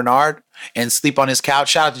James Bernard and sleep on his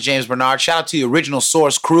couch. Shout out to James Bernard. Shout out to the original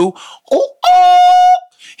Source crew.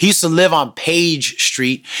 He used to live on Page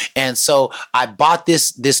Street. And so I bought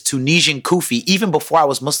this Tunisian kufi even before I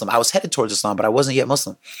was Muslim. I was headed towards Islam, but I wasn't yet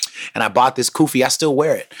Muslim. And I bought this kufi. I still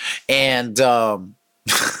wear it. And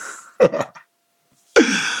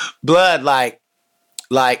blood,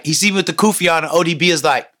 like he see me with the kufi on and ODB is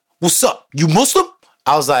like, "What's up? You Muslim?"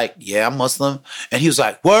 I was like, "Yeah, I'm Muslim." And he was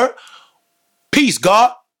like, "Word? Peace,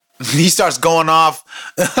 God." He starts going off.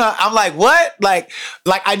 I'm like, "What?" Like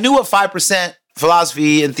I knew what 5%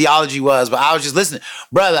 philosophy and theology was, but I was just listening.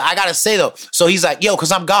 Brother, I gotta say though. So he's like, "Yo,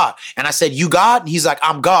 cause I'm God." And I said, "You God?" And he's like,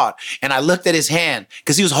 "I'm God." And I looked at his hand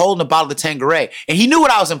because he was holding a bottle of Tanqueray. And he knew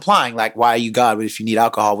what I was implying. Like, why are you God? But if you need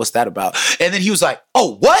alcohol, what's that about? And then he was like,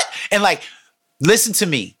 "Oh, what?" And like, listen to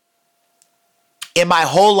me. In my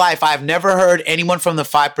whole life, I've never heard anyone from the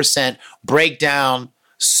 5% break down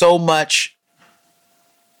so much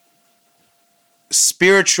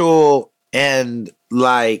spiritual and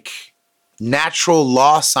like natural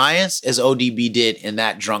law science as ODB did in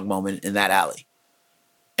that drunk moment in that alley.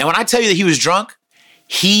 And when I tell you that he was drunk,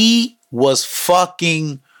 he was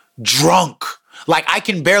fucking drunk. Like I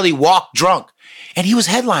can barely walk drunk. And he was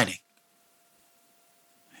headlining.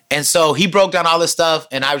 And so he broke down all this stuff,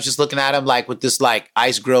 and I was just looking at him like with this like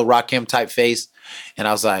Ice Grill Rakim type face. And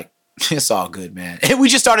I was like, it's all good, man. And we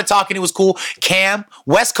just started talking. It was cool. Cam,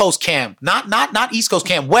 West Coast Cam, not East Coast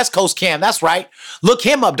Cam, West Coast Cam. That's right. Look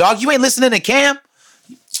him up, dog. You ain't listening to Cam.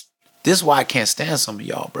 This is why I can't stand some of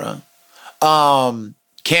y'all, bro.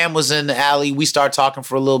 Cam was in the alley. We started talking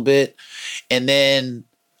for a little bit. And then,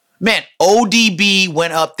 man, ODB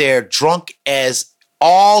went up there drunk as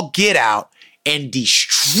all get out and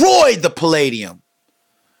destroyed the Palladium.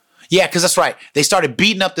 Yeah, because that's right. They started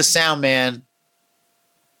beating up the sound man.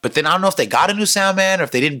 But then I don't know if they got a new sound man or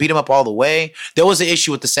if they didn't beat him up all the way. There was an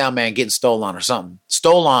issue with the sound man getting stolen or something.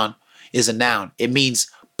 Stolen is a noun. It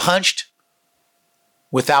means punched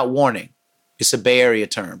without warning. It's a Bay Area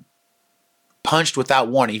term. Punched without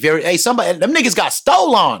warning. If you ever, hey, somebody, them niggas got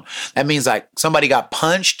stolen. That means like somebody got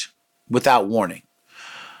punched without warning.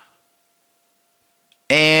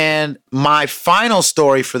 And my final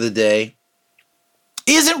story for the day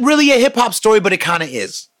isn't really a hip hop story, but it kind of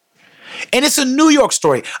is. And it's a New York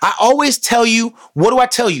story. I always tell you, what do I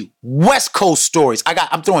tell you? West Coast stories.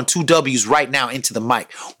 I'm throwing 2 W's right now into the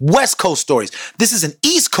mic. West Coast stories. This is an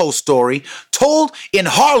East Coast story told in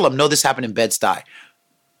Harlem. No, this happened in Bed-Stuy.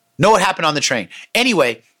 No, it happened on the train.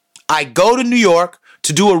 Anyway, I go to New York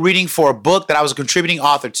to do a reading for a book that I was a contributing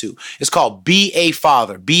author to. It's called Be a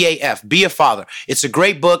Father, B-A-F, Be a Father. It's a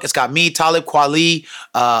great book. It's got me, Talib Kweli,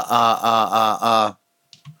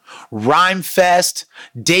 Rhymefest,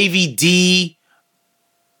 Davey D,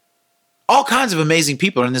 all kinds of amazing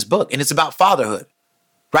people are in this book. And it's about fatherhood,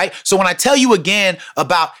 right? So when I tell you again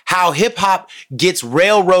about how hip hop gets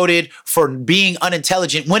railroaded for being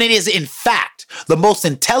unintelligent, when it is in fact the most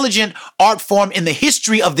intelligent art form in the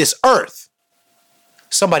history of this earth,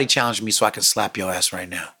 somebody challenge me so I can slap your ass right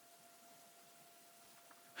now.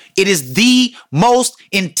 It is the most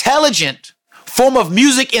intelligent form of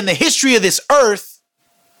music in the history of this earth.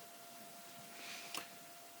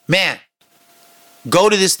 Man, go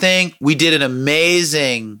to this thing. We did an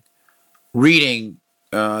amazing reading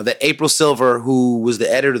that April Silver, who was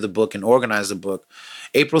the editor of the book and organized the book,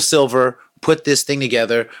 April Silver put this thing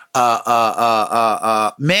together.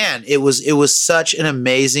 Man, it was such an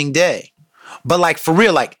amazing day. But like for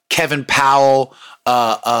real, like Kevin Powell,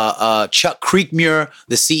 Chuck Creekmure,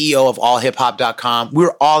 the CEO of allhiphop.com. We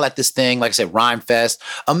were all at this thing, like I said, Rhyme Fest.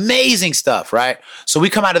 Amazing stuff, right? So we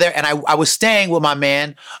come out of there, and I was staying with my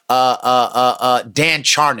man, Dan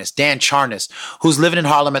Charnas, who's living in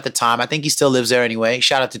Harlem at the time. I think he still lives there anyway.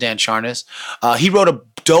 Shout out to Dan Charnas. He wrote a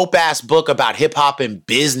dope-ass book about hip-hop and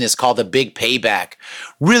business called The Big Payback.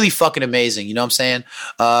 Really fucking amazing, you know what I'm saying?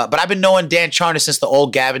 But I've been knowing Dan Charnas since the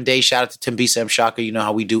old Gavin days. Shout out to Timbisa M. Shaka, you know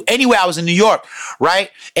how we do. Anyway, I was in New York, right?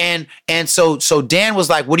 And so Dan was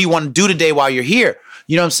like, what do you want to do today while you're here?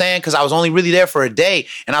 You know what I'm saying? Because I was only really there for a day.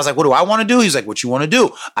 And I was like, what do I want to do? He's like, what you want to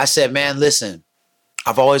do? I said, man, listen,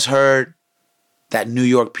 I've always heard that New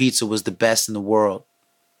York pizza was the best in the world.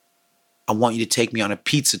 I want you to take me on a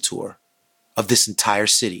pizza tour of this entire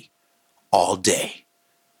city all day.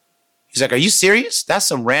 He's like, are you serious? That's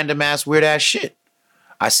some random ass, weird ass shit.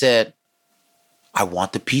 I said, I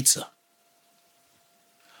want the pizza.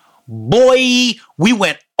 Boy, we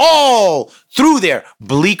went all through there.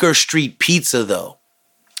 Bleecker Street Pizza, though.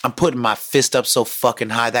 I'm putting my fist up so fucking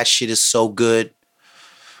high. That shit is so good.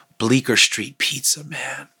 Bleecker Street Pizza,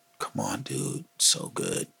 man. Come on, dude. So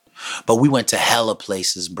good. But we went to hella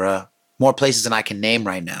places, bruh. More places than I can name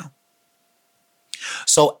right now.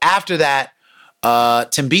 So after that,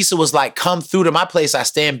 Timbisa was like, come through to my place. I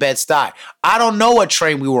stay in Bed-Stuy. I don't know what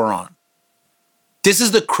train we were on. This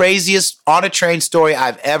is the craziest on a train story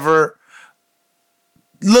I've ever.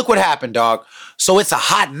 Look what happened, dog. So it's a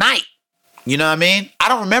hot night. You know what I mean? I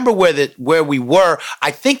don't remember where we were.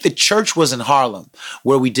 I think the church was in Harlem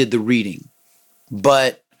where we did the reading.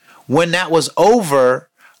 But when that was over,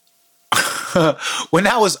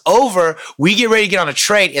 we get ready to get on a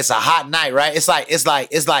train. It's a hot night, right? It's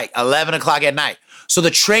like 11 o'clock at night. So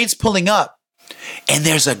the train's pulling up and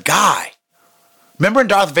there's a guy. Remember in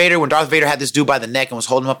Darth Vader, when Darth Vader had this dude by the neck and was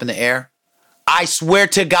holding him up in the air? I swear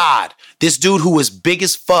to God, this dude who was big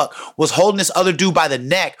as fuck was holding this other dude by the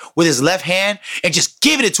neck with his left hand and just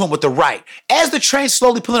giving it to him with the right. As the train's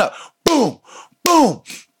slowly pulling up, boom, boom,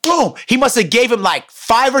 boom. He must have gave him like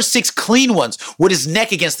 5 or 6 clean ones with his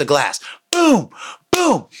neck against the glass. Boom,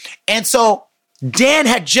 boom. And so Dan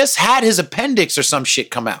had just had his appendix or some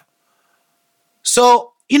shit come out.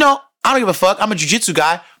 So, you know, I don't give a fuck. I'm a jiu-jitsu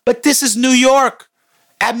guy, but this is New York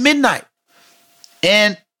at midnight.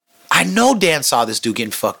 And I know Dan saw this dude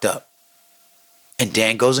getting fucked up. And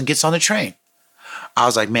Dan goes and gets on the train. I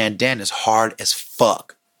was like, man, Dan is hard as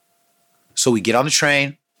fuck. So we get on the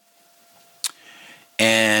train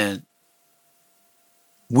and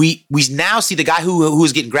we now see the guy who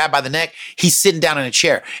was getting grabbed by the neck. He's sitting down in a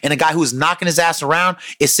chair. And the guy who was knocking his ass around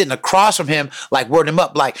is sitting across from him, like wording him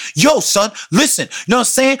up, like, yo, son, listen, you know what I'm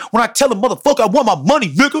saying? When I tell a motherfucker I want my money,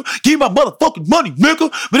 nigga, give me my motherfucking money, nigga.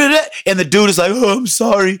 And the dude is like, oh, I'm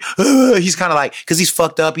sorry. He's kind of like, because he's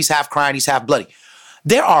fucked up. He's half crying. He's half bloody.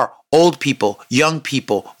 There are old people, young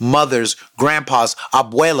people, mothers, grandpas,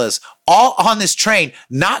 abuelas, all on this train,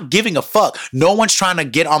 not giving a fuck. No one's trying to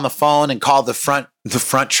get on the phone and call the front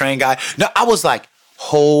train guy. No, I was like,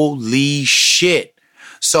 holy shit.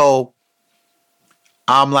 So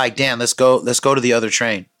I'm like, Dan, let's go to the other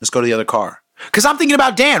train. Let's go to the other car. Because I'm thinking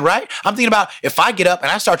about Dan, right? I'm thinking about if I get up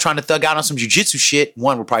and I start trying to thug out on some jiu-jitsu shit,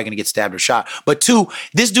 1, we're probably going to get stabbed or shot. But 2,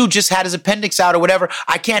 this dude just had his appendix out or whatever.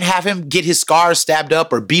 I can't have him get his scars stabbed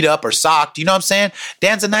up or beat up or socked. You know what I'm saying?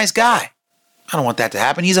 Dan's a nice guy. I don't want that to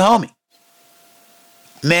happen. He's a homie.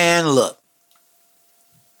 Man, look.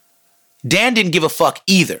 Dan didn't give a fuck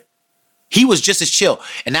either. He was just as chill.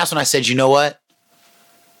 And that's when I said, you know what?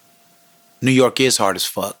 New York is hard as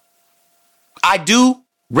fuck. I do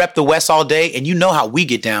rep the West all day, and you know how we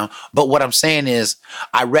get down. But what I'm saying is,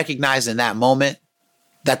 I recognized in that moment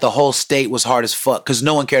that the whole state was hard as fuck because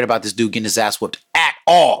no one cared about this dude getting his ass whooped at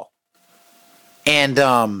all.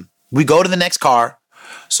 And we go to the next car.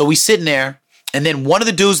 So we sitting there, and then one of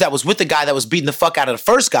the dudes that was with the guy that was beating the fuck out of the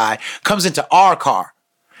first guy comes into our car.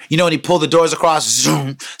 You know, and he pulled the doors across,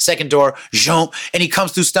 zoom, second door, zoom, and he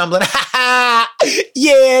comes through stumbling.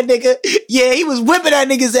 Yeah, nigga. Yeah, he was whipping that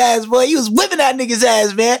nigga's ass, boy. He was whipping that nigga's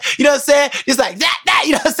ass, man. You know what I'm saying? It's like, that,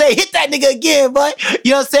 you know what I'm saying? Hit that nigga again, boy.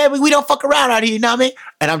 You know what I'm saying? We don't fuck around out here, you know what I mean?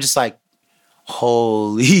 And I'm just like,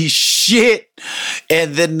 holy shit.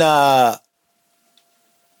 And then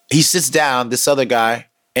he sits down, this other guy,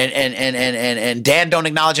 And Dan don't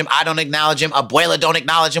acknowledge him. I don't acknowledge him. Abuela don't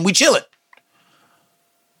acknowledge him. We chilling.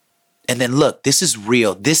 And then look, this is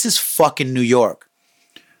real. This is fucking New York.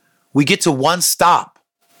 We get to one stop.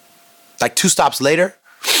 Like 2 stops later,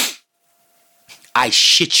 I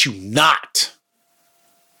shit you not,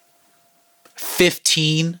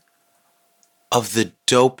 15 of the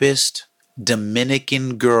dopest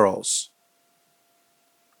Dominican girls,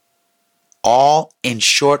 all in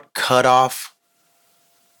short cutoff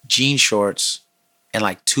jean shorts and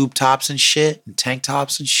like tube tops and shit and tank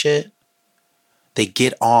tops and shit. They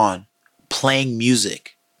get on playing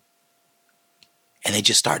music and they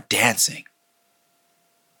just start dancing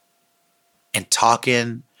and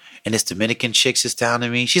talking. And this Dominican chick sits down to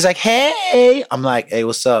me. She's like, hey. I'm like, hey,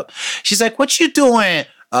 what's up? She's like, what you doing?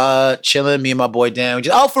 Chilling, me and my boy Dan.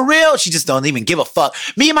 Oh, for real? She just don't even give a fuck.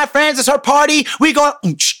 Me and my friends, it's her party. We going,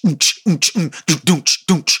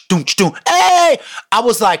 hey. I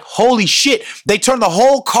was like, holy shit. They turned the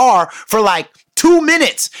whole car for like 2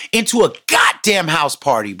 minutes into a goddamn house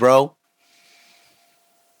party, bro.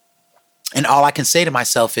 And all I can say to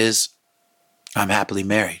myself is, I'm happily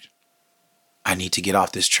married. I need to get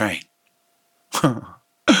off this train.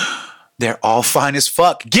 They're all fine as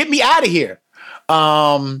fuck. Get me out of here.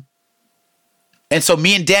 And so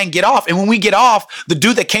me and Dan get off. And when we get off, the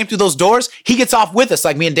dude that came through those doors, he gets off with us.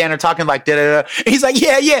 Like me and Dan are talking like da-da-da. And he's like,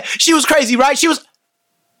 yeah. She was crazy, right? She was.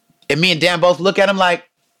 And me and Dan both look at him like,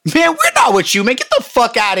 man, we're not with you, man. Get the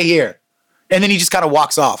fuck out of here. And then he just kind of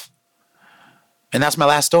walks off. And that's my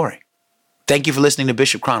last story. Thank you for listening to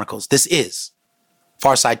Bishop Chronicles. This is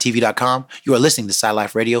FarsideTV.com. You are listening to Side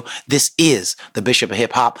Life Radio. This is the Bishop of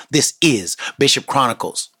Hip Hop. This is Bishop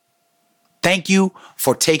Chronicles. Thank you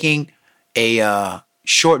for taking a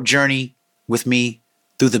short journey with me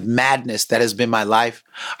through the madness that has been my life.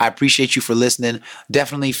 I appreciate you for listening.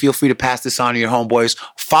 Definitely feel free to pass this on to your homeboys.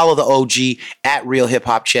 Follow the OG at Real Hip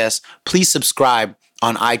Hop Chess. Please subscribe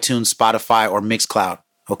on iTunes, Spotify, or Mixcloud.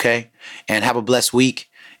 Okay? And have a blessed week.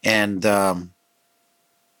 And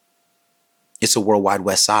it's a worldwide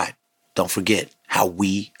West Side. Don't forget how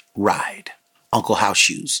we ride. Uncle House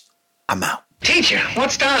Shoes. I'm out. Teacher,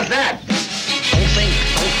 what style is that? Whole thing.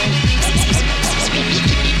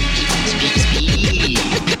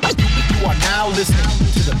 You are now listening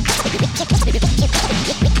to the